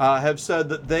 have said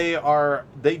that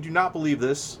they do not believe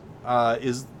this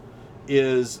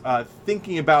is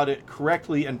thinking about it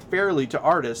correctly and fairly to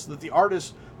artists, that the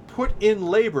artists put in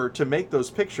labor to make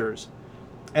those pictures,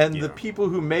 and the people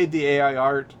who made the AI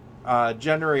art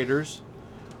generators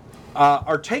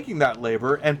are taking that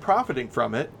labor and profiting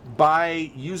from it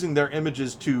by using their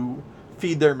images to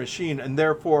feed their machine, and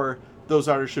therefore those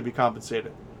artists should be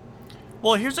compensated.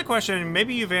 Well, here's a question.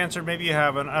 Maybe you've answered, maybe you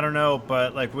haven't. I don't know.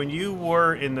 But like when you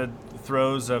were in the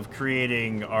throes of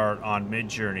creating art on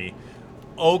Midjourney,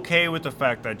 okay with the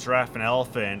fact that giraffe and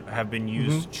elephant have been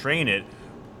used to train it,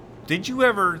 did you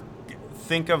ever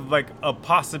think of like a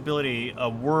possibility, a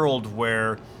world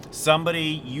where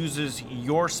somebody uses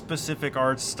your specific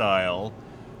art style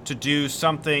to do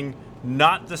something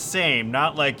not the same,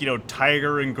 not like,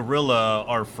 tiger and gorilla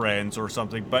are friends or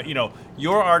something, but,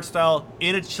 your art style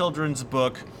in a children's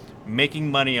book,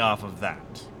 making money off of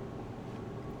that?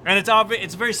 And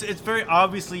it's very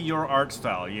obviously your art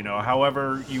style,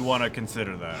 however you want to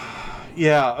consider that.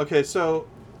 Yeah, okay, so,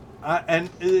 and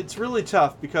it's really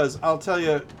tough because I'll tell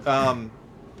you,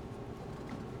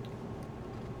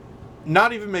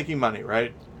 not even making money,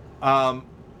 right?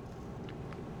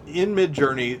 In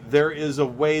Midjourney, there is a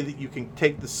way that you can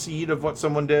take the seed of what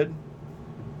someone did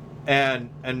and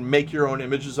make your own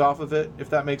images off of it, if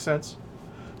that makes sense.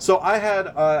 So I had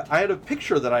a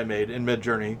picture that I made in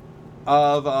Midjourney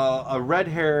of a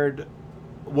red-haired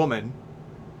woman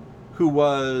who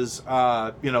was,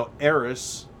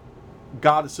 Eris,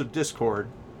 goddess of discord,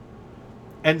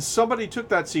 and somebody took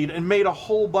that seed and made a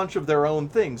whole bunch of their own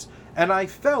things, and I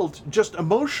felt just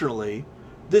emotionally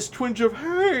this twinge of,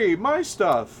 hey, my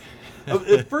stuff.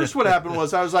 At first what happened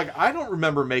was I was like, I don't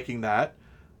remember making that.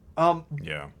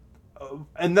 Yeah.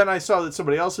 And then I saw that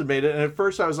somebody else had made it, and at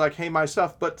first I was like, hey, my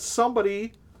stuff. But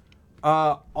somebody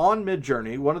on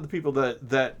Midjourney, one of the people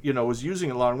that was using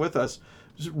it along with us,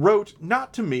 wrote,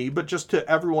 not to me, but just to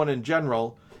everyone in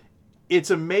general, it's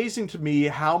amazing to me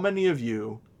how many of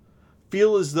you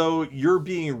feel as though you're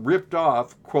being ripped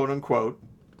off, quote unquote,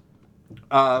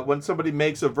 when somebody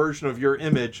makes a version of your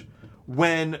image,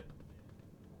 when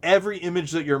every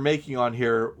image that you're making on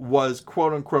here was,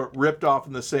 quote unquote, ripped off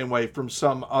in the same way from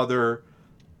some other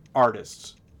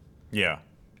artists. Yeah.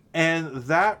 And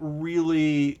that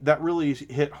really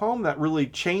hit home. That really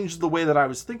changed the way that I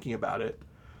was thinking about it.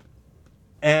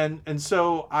 And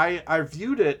so I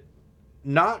viewed it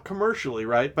not commercially,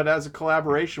 right, but as a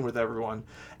collaboration with everyone.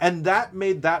 And that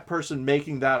made that person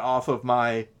making that off of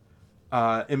my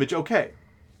image okay.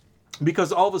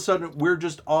 Because all of a sudden, we're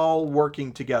just all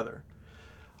working together.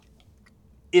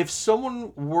 If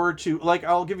someone were to, like,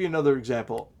 I'll give you another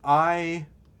example. I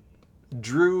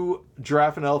drew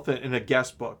giraffe and elephant in a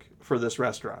guest book for this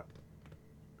restaurant.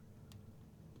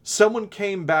 Someone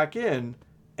came back in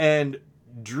and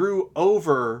drew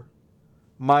over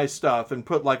my stuff and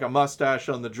put like a mustache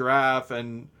on the giraffe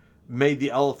and made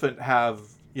the elephant have,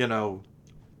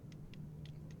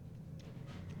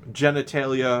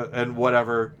 genitalia and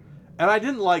whatever. And I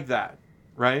didn't like that,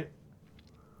 right?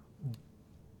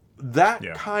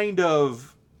 That kind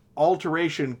of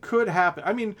alteration could happen.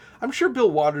 I mean, I'm sure Bill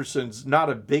Watterson's not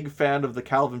a big fan of the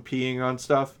Calvin peeing on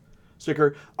stuff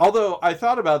sticker. Although I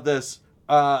thought about this,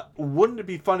 wouldn't it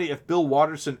be funny if Bill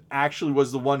Watterson actually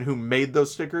was the one who made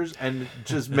those stickers and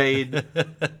just made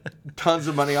tons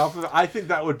of money off of it? I think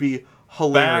that would be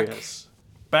hilarious.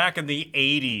 Back in the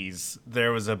 80s,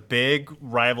 there was a big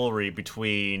rivalry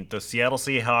between the Seattle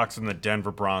Seahawks and the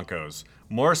Denver Broncos.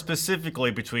 More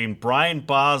specifically, between Brian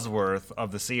Bosworth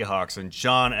of the Seahawks and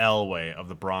John Elway of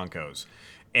the Broncos.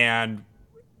 And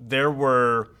there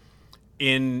were,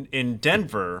 in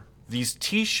Denver, these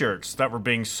T-shirts that were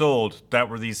being sold that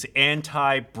were these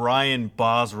anti-Brian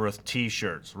Bosworth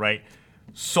T-shirts, right?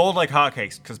 Sold like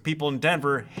hotcakes because people in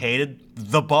Denver hated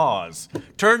the Boz.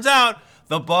 Turns out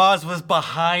the Boz was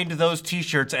behind those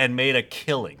T-shirts and made a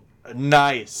killing.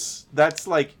 Nice. That's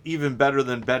like even better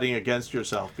than betting against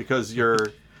yourself because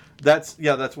that's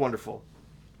wonderful.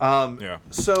 Yeah.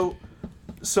 So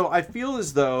I feel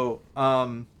as though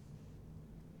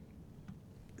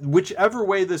whichever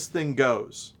way this thing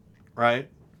goes, right?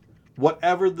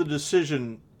 Whatever the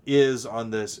decision is on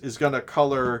this is going to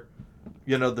color,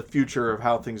 the future of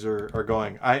how things are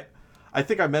going. I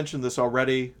think I mentioned this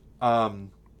already.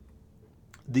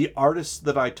 The artists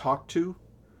that I talk to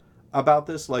about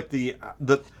this, like the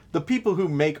people who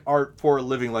make art for a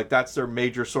living, like that's their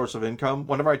major source of income.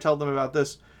 Whenever I tell them about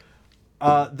this,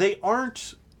 they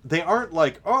aren't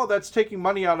like, oh, that's taking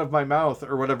money out of my mouth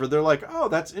or whatever. They're like, oh,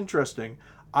 that's interesting.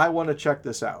 I want to check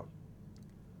this out.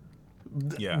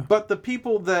 Yeah. But the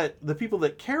people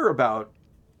that care about,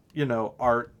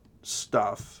 art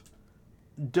stuff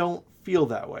don't feel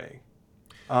that way.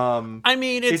 I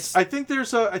mean, I think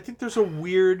there's a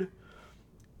weird,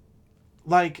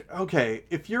 like, okay,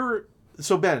 if you're,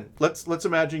 so Ben, let's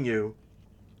imagine you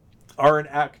are an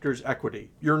actor's equity.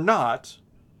 You're not,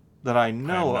 that I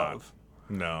know of.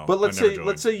 No. But let's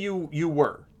say you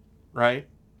were, right?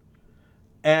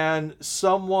 And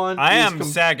someone I am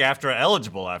SAG-AFTRA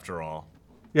eligible after all.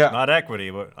 Yeah. Not equity,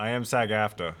 but I am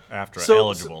SAG-AFTRA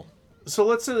eligible. So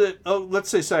let's say that let's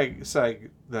say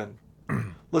SAG then.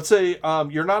 Let's say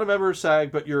you're not a member of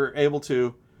SAG, but you're able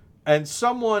to, and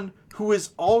someone who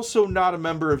is also not a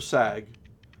member of SAG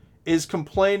is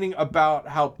complaining about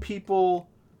how people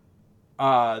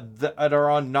that are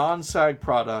on non-SAG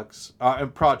products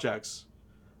and projects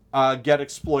get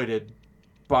exploited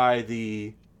by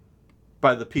the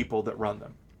people that run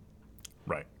them.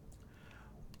 Right.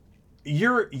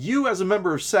 You as a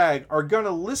member of SAG are going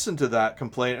to listen to that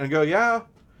complaint and go, yeah,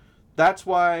 that's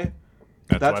why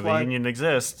the union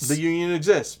exists. The union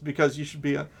exists because you should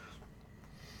be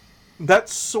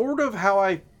That's sort of how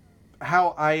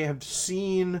I have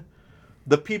seen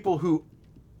the people who,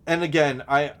 and again,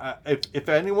 if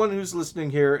anyone who's listening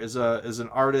here is an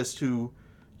artist who,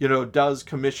 does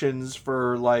commissions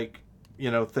for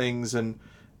things and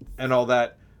all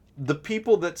that, the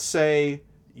people that say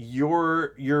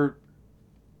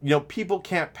people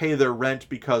can't pay their rent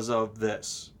because of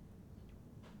this.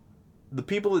 The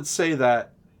people that say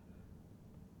that,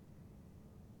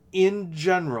 in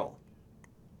general,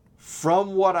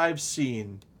 from what I've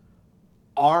seen,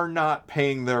 are not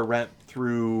paying their rent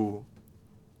through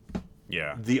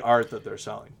the art that they're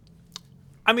selling.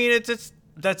 I mean,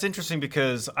 that's interesting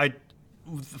because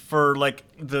for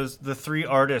the three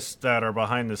artists that are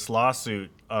behind this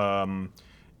lawsuit,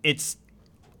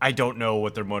 I don't know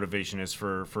what their motivation is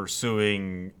for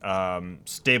suing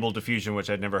Stable Diffusion, which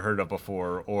I'd never heard of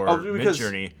before, or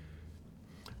Midjourney.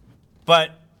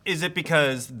 But is it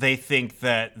because they think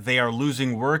that they are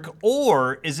losing work,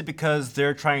 or is it because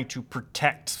they're trying to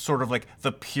protect sort of like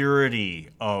the purity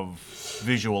of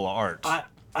visual art?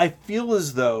 I feel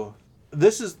as though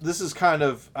this is kind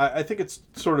of, I think it's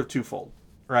sort of twofold,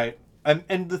 right?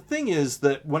 And the thing is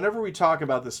that whenever we talk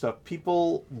about this stuff,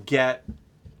 people get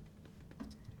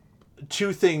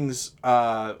two things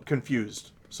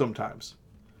confused sometimes.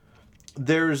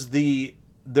 There's the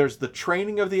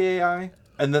training of the AI,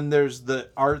 and then there's the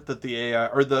art that the AI,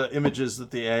 or the images that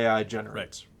the AI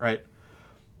generates, right?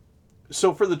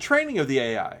 So for the training of the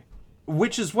AI,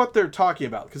 which is what they're talking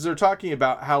about, because they're talking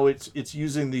about how it's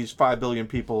using these 5 billion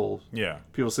people's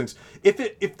things.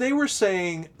 If they were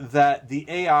saying that the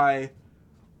AI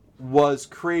was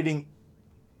creating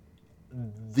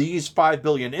these 5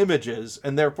 billion images,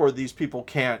 and therefore these people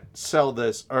can't sell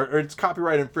this, or it's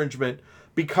copyright infringement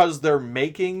because they're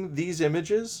making these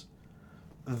images,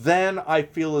 then I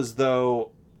feel as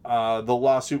though the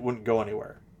lawsuit wouldn't go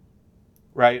anywhere,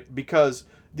 right? Because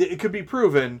it could be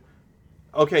proven,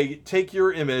 okay, take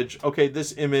your image, okay,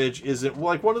 this image isn't,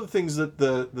 like one of the things that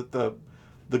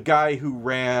the guy who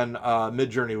ran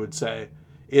Midjourney would say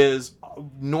is,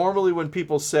 normally when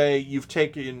people say you've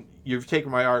taken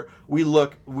my art,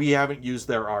 we haven't used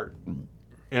their art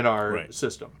in our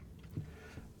system.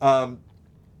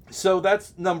 So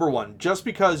that's number one. Just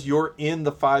because you're in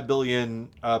the 5 billion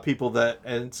people that,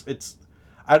 and it's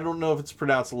I don't know if it's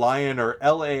pronounced Lion or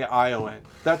LAION.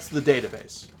 That's the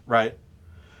database, right?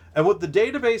 And what the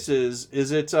database is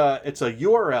it's a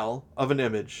URL of an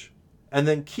image, and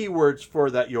then keywords for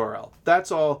that URL.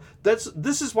 That's all.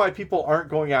 This is why people aren't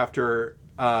going after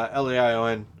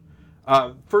LAION.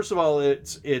 First of all,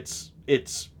 it's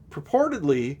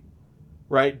purportedly,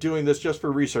 right, doing this just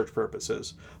for research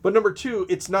purposes. But number two,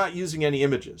 it's not using any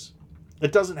images.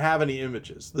 It doesn't have any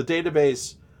images. The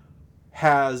database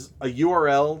has a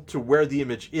URL to where the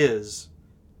image is,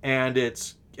 and the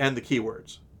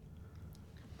keywords.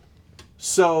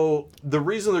 So the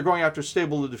reason they're going after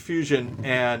Stable Diffusion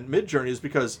and Midjourney is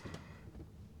because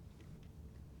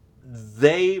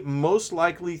they most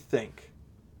likely think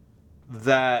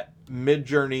that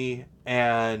Midjourney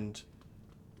and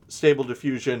Stable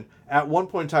Diffusion at one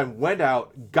point in time went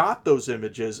out, got those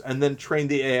images, and then trained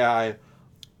the AI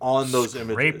on those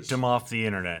images. Scraped them off the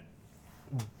internet.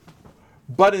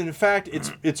 But in fact,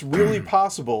 it's really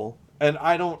possible, and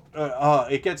I don't.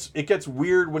 It gets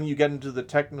weird when you get into the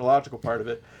technological part of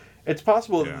it. It's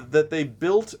possible that they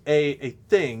built a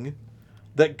thing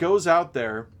that goes out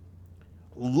there,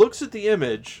 looks at the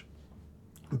image,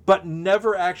 but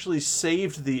never actually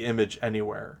saved the image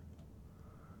anywhere.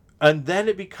 And then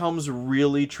it becomes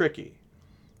really tricky.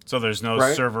 So there's no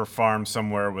server farm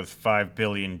somewhere with 5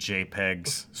 billion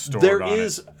JPEGs stored there on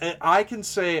is, it. I can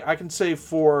say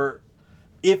for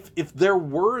if there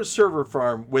were a server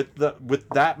farm with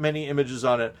that many images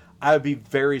on it, I would be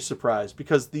very surprised,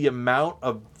 because the amount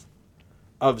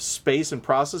of space and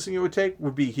processing it would take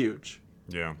would be huge.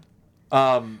 Yeah.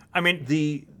 I mean,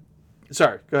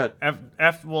 Sorry, go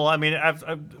ahead. Well, I mean,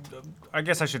 I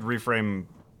guess I should reframe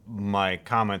my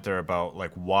comment there about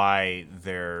like why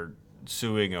they're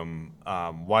suing them,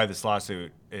 why this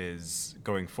lawsuit is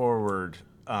going forward,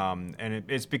 and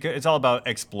it's because it's all about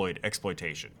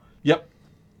exploitation. Yep.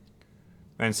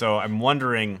 And so I'm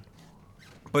wondering,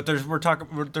 but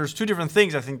there's two different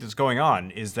things I think that's going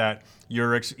on. Is that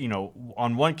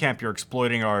on one camp you're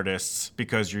exploiting artists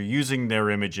because you're using their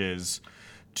images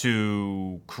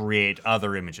to create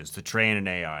other images, to train an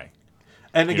AI.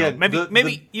 And again,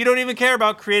 maybe you don't even care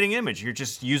about creating an image. You're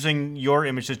just using your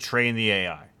image to train the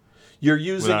AI. You're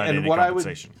using, and what I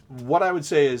would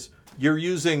say is you're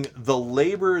using the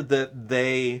labor that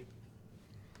they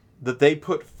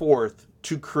put forth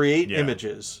to create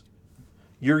images.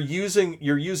 You're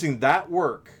using that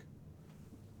work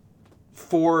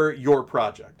for your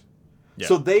project. Yeah.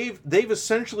 So they've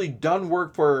essentially done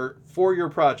work for your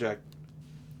project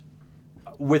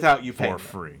without you paying for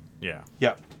free. Yeah.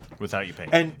 Yeah. Without you paying.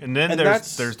 And then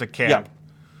there's the camp. Yeah.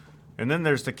 And then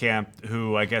there's the camp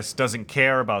who I guess doesn't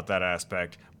care about that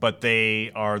aspect, but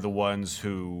they are the ones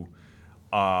who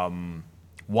want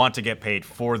to get paid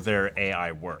for their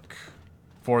AI work,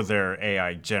 for their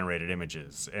AI generated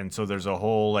images. And so there's a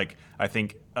whole I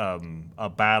think a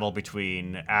battle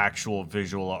between actual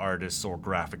visual artists or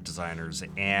graphic designers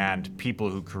and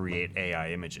people who create AI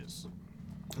images.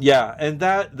 Yeah, and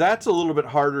that's a little bit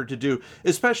harder to do,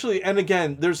 especially. And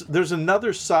again, there's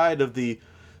another side of the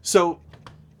so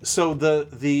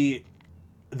the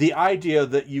idea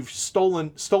that you've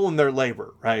stolen their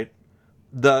labor, right?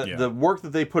 The work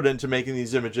that they put into making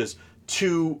these images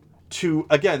to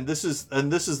again, this is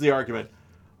the argument,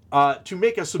 to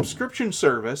make a subscription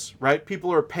service, right?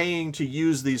 People are paying to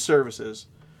use these services,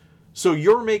 so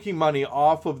you're making money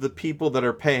off of the people that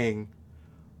are paying,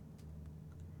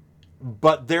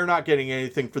 but they're not getting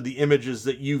anything for the images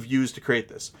that you've used to create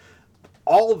this.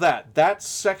 All of that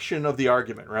section of the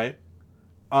argument, right?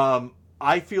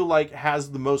 I feel like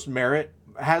has the most merit,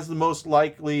 has the most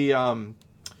likely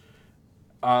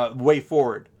way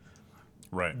forward.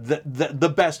 Right.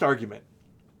 The best argument.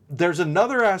 There's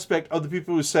another aspect of the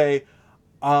people who say,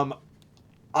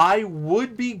 I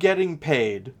would be getting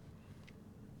paid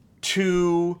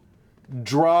to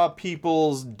draw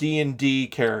people's D&D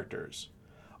characters.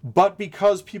 But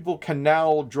because people can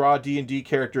now draw D&D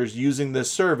characters using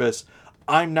this service,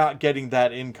 I'm not getting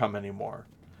that income anymore.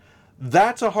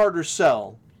 That's a harder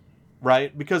sell,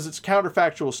 right? Because it's a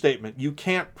counterfactual statement. You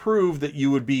can't prove that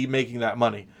you would be making that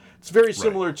money. It's very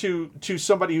similar to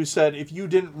somebody who said, if you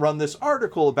didn't run this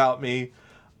article about me,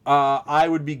 I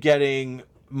would be getting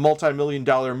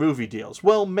multi-million-dollar movie deals.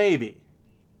 Well, maybe.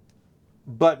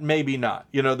 But maybe not.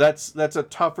 That's a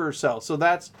tougher sell. So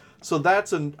that's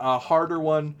a harder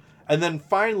one. And then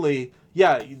finally,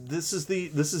 this is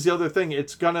the other thing.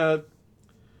 It's gonna.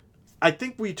 I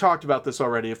think we talked about this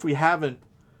already. If we haven't,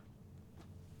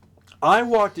 I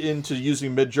walked into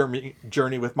using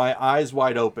Midjourney with my eyes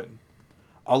wide open.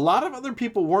 A lot of other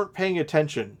people weren't paying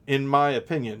attention, in my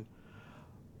opinion.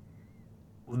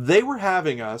 They were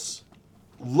having us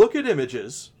look at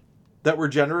images that were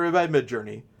generated by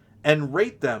Midjourney and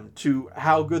rate them to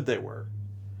how good they were.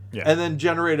 Yeah. And then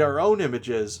generate our own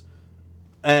images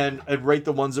and rate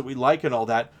the ones that we like and all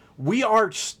that. We are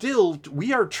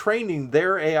training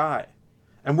their AI,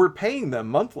 and we're paying them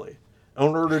monthly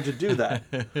in order to do that.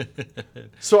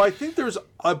 So I think there's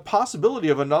a possibility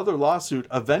of another lawsuit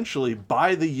eventually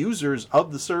by the users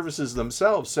of the services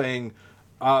themselves saying,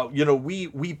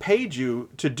 we paid you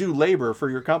to do labor for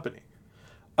your company.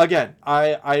 Again,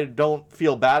 I don't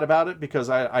feel bad about it because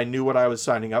I knew what I was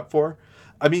signing up for.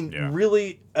 I mean,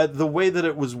 really, the way that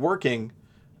it was working,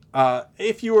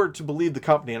 if you were to believe the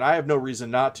company, and I have no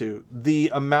reason not to, the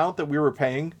amount that we were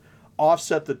paying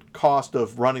offset the cost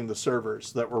of running the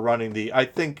servers that were running I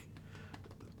think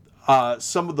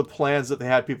some of the plans that they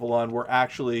had people on were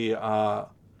actually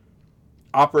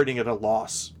operating at a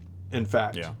loss, in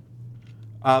fact. Yeah.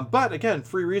 But again,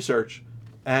 free research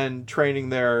and training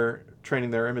their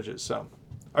images,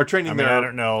 or training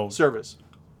their service.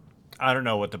 I don't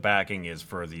know what the backing is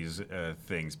for these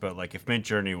things, but if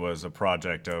Midjourney was a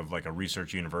project of a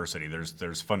research university,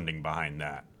 there's funding behind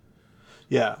that.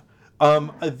 Yeah.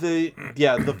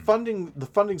 The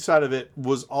funding side of it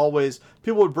was always,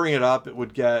 people would bring it up. It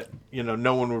would get,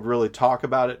 no one would really talk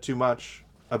about it too much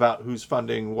about who's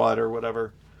funding what or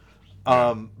whatever.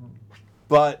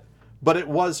 But it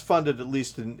was funded at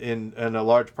least in a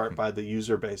large part by the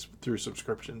user base through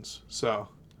subscriptions. So.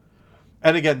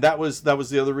 And again, that was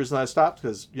the other reason I stopped,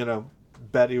 because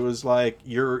Betty was like,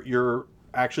 "You're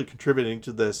actually contributing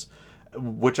to this,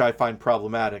 which I find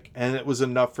problematic," and it was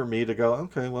enough for me to go,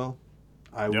 "Okay, well,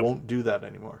 I won't do that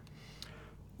anymore.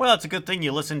 Well, it's a good thing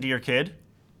you listen to your kid.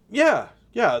 Yeah.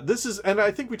 This is, and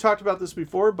I think we talked about this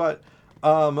before, but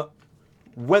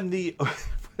when the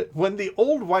when the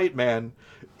old white man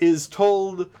is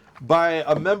told by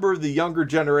a member of the younger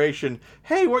generation,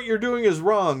 "Hey, what you're doing is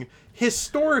wrong."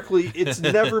 Historically, it's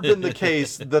never been the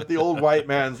case that the old white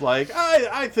man's like,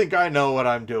 I think I know what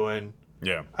I'm doing.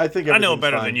 Yeah. I think I know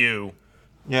better fine. than you.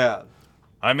 Yeah.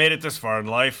 I made it this far in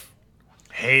life.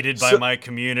 Hated by my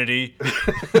community.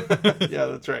 Yeah,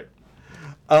 that's right.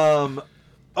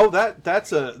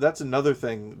 That's another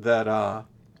thing that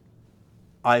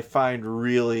I find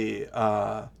really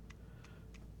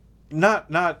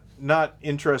not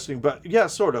interesting, but yeah,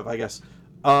 sort of, I guess.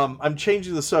 I'm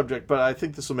changing the subject, but I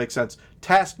think this will make sense.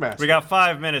 Taskmaster. We got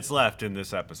 5 minutes left in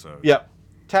this episode. Yep.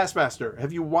 Taskmaster.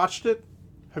 Have you watched it?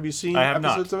 Have you seen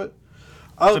episodes of it?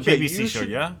 Okay, it's a BBC show,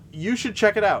 yeah? You should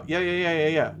check it out.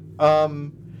 Yeah.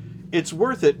 It's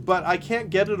worth it, but I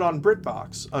can't get it on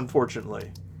BritBox,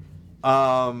 unfortunately.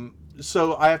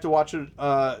 So I have to watch it,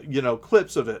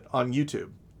 clips of it on YouTube.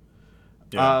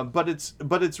 Yeah. But it's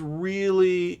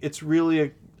really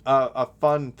a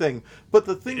fun thing. But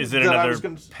the thing is it that another, I was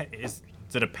going to is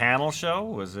it a panel show?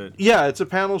 Was it? Yeah, it's a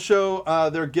panel show.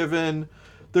 They're given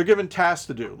tasks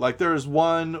to do. Like there's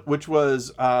one which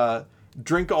was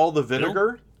drink all the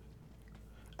vinegar,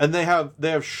 and they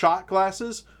have shot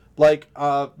glasses, like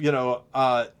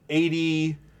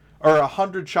 80 or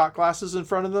 100 shot glasses in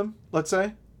front of them, let's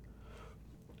say.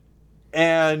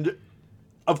 And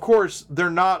of course, they're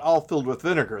not all filled with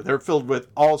vinegar. They're filled with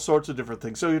all sorts of different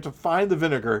things. So you have to find the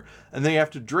vinegar, and then you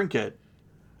have to drink it.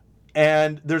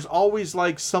 And there's always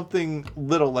like something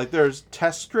little, like there's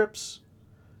test strips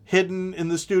hidden in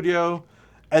the studio.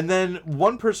 And then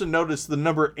one person noticed the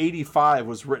number 85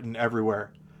 was written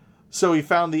everywhere. So he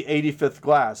found the 85th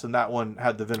glass, and that one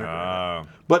had the vinegar in it.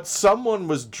 But someone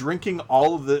was drinking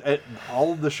all of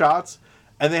the shots,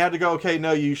 and they had to go, okay,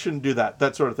 no, you shouldn't do that.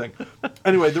 That sort of thing.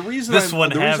 Anyway, the reason this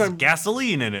one has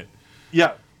gasoline in it.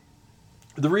 Yeah.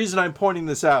 The reason I'm pointing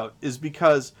this out is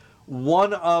because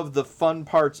one of the fun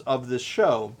parts of this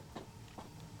show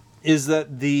is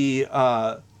that the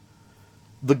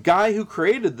guy who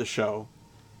created the show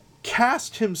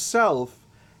cast himself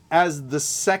as the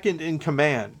second in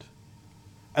command.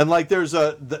 And like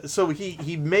so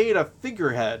he made a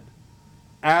figurehead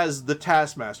as the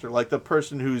taskmaster, like the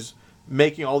person who's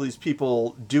making all these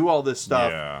people do all this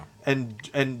stuff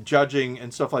and judging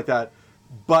and stuff like that.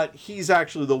 But he's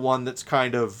actually the one that's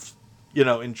kind of,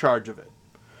 in charge of it.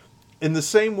 In the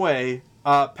same way,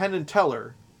 Penn and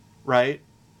Teller, right?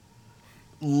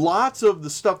 Lots of the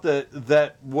stuff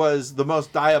that was the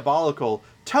most diabolical,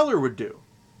 Teller would do.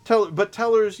 But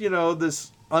Teller's,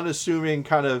 this unassuming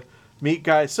kind of meat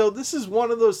guy. So this is one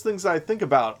of those things I think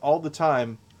about all the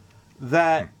time,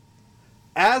 that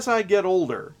as I get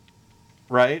older,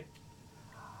 right,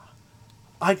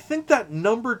 I think that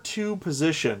number 2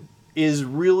 position is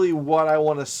really what I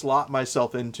want to slot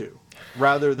myself into,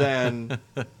 rather than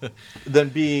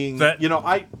being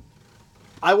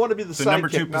I want to be the sidekick, number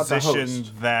 2 not the position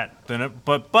host.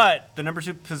 But the number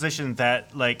 2 position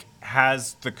that like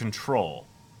has the control,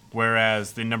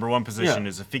 whereas the number 1 position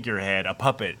is a figurehead, a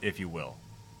puppet, if you will.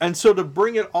 And so to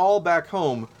bring it all back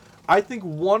home, I think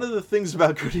one of the things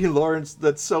about GudeLaurance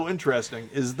that's so interesting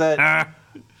is that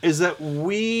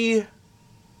we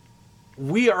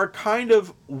are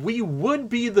we would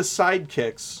be the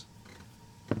sidekicks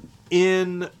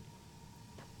in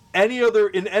any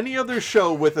other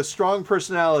show with a strong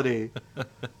personality.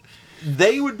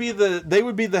 They would be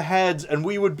the heads, and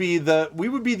we would be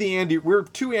the Andy. We're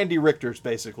 2 Andy Richters,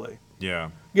 basically. Yeah.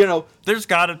 There's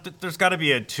gotta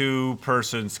be a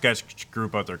 2-person sketch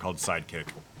group out there called Sidekick.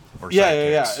 Or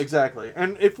yeah, exactly.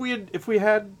 And if we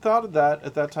had thought of that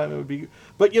at that time, it would be.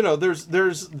 But we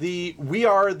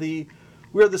are the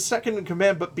second in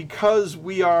command. But because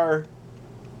we are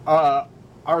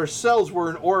ourselves, we're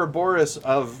an Ouroboros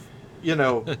of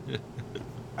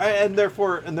and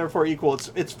therefore equal.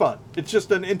 It's fun. It's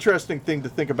just an interesting thing to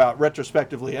think about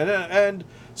retrospectively. And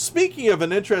speaking of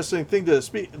an interesting thing to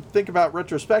think about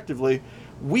retrospectively,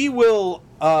 we will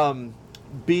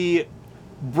be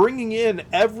bringing in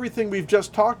everything we've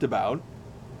just talked about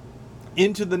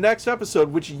into the next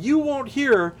episode, which you won't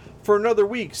hear for another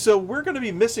week. So we're going to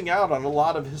be missing out on a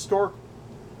lot of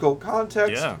historical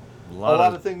context. Yeah, a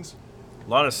lot of things. A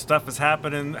lot of stuff has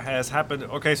happened.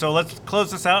 Okay, so let's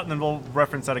close this out, and then we'll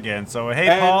reference that again. So,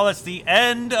 hey, Paul, it's the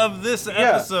end of this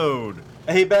episode.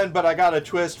 Hey, Ben, but I got a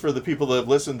twist for the people that have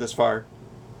listened this far.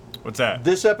 What's that?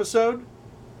 This episode,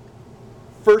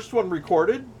 first one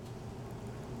recorded,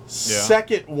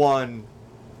 second one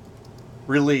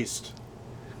released.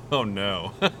 Oh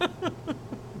no.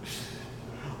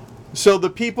 So the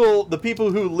people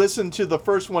who listen to the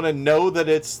first one and know that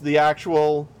it's the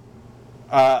actual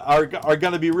are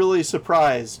going to be really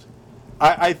surprised.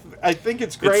 I think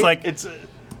it's great.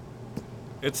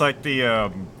 It's like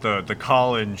the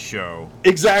call-in show.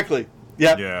 Exactly.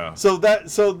 Yep. Yeah. So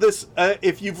this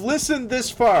if you've listened this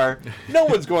far, no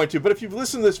one's going to, but if you've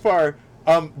listened this far,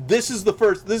 this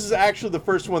is actually the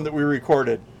first one that we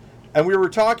recorded. And we were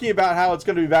talking about how it's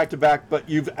going to be back to back, but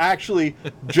you've actually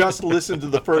just listened to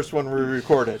the first one we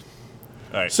recorded.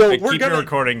 All right. So keep your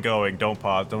recording going. Don't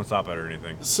pause. Don't stop it or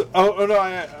anything. So,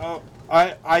 no,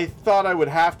 I thought I would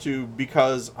have to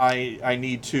because I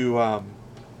need to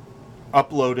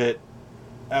upload it.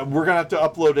 We're gonna have to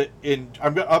upload it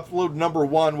I'm gonna upload number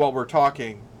 1 while we're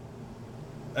talking,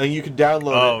 and you can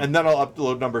download it, and then I'll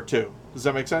upload number 2. Does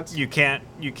that make sense? You can't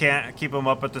keep them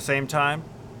up at the same time.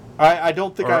 I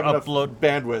don't think I have enough upload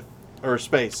bandwidth or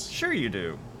space. Sure you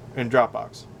do. In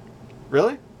Dropbox.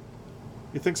 Really?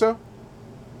 You think so?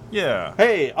 Yeah.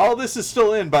 Hey, all this is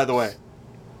still in, by the way.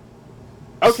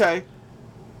 Okay.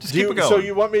 Just keep it going. So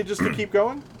you want me just to keep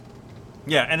going?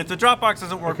 Yeah, and if the Dropbox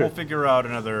doesn't work, Okay. we'll figure out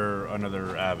another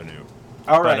avenue.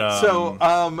 All right.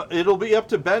 So it'll be up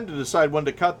to Ben to decide when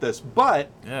to cut this,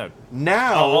 but yeah.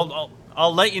 Now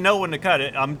I'll let you know when to cut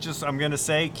it. I'm gonna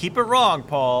say keep it wrong,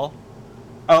 Paul.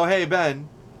 Oh, hey Ben,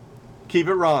 keep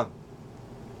it wrong.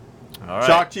 All right.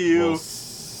 Talk to you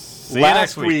see you last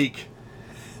next week.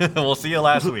 We'll see you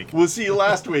last week. We'll see you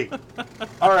last week.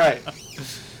 All right.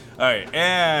 All right,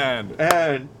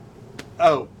 and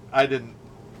oh, I didn't.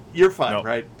 You're fine, Nope.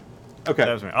 right? Okay.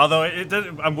 That was me. Although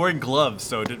I'm wearing gloves,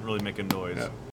 so it didn't really make a noise. Yeah.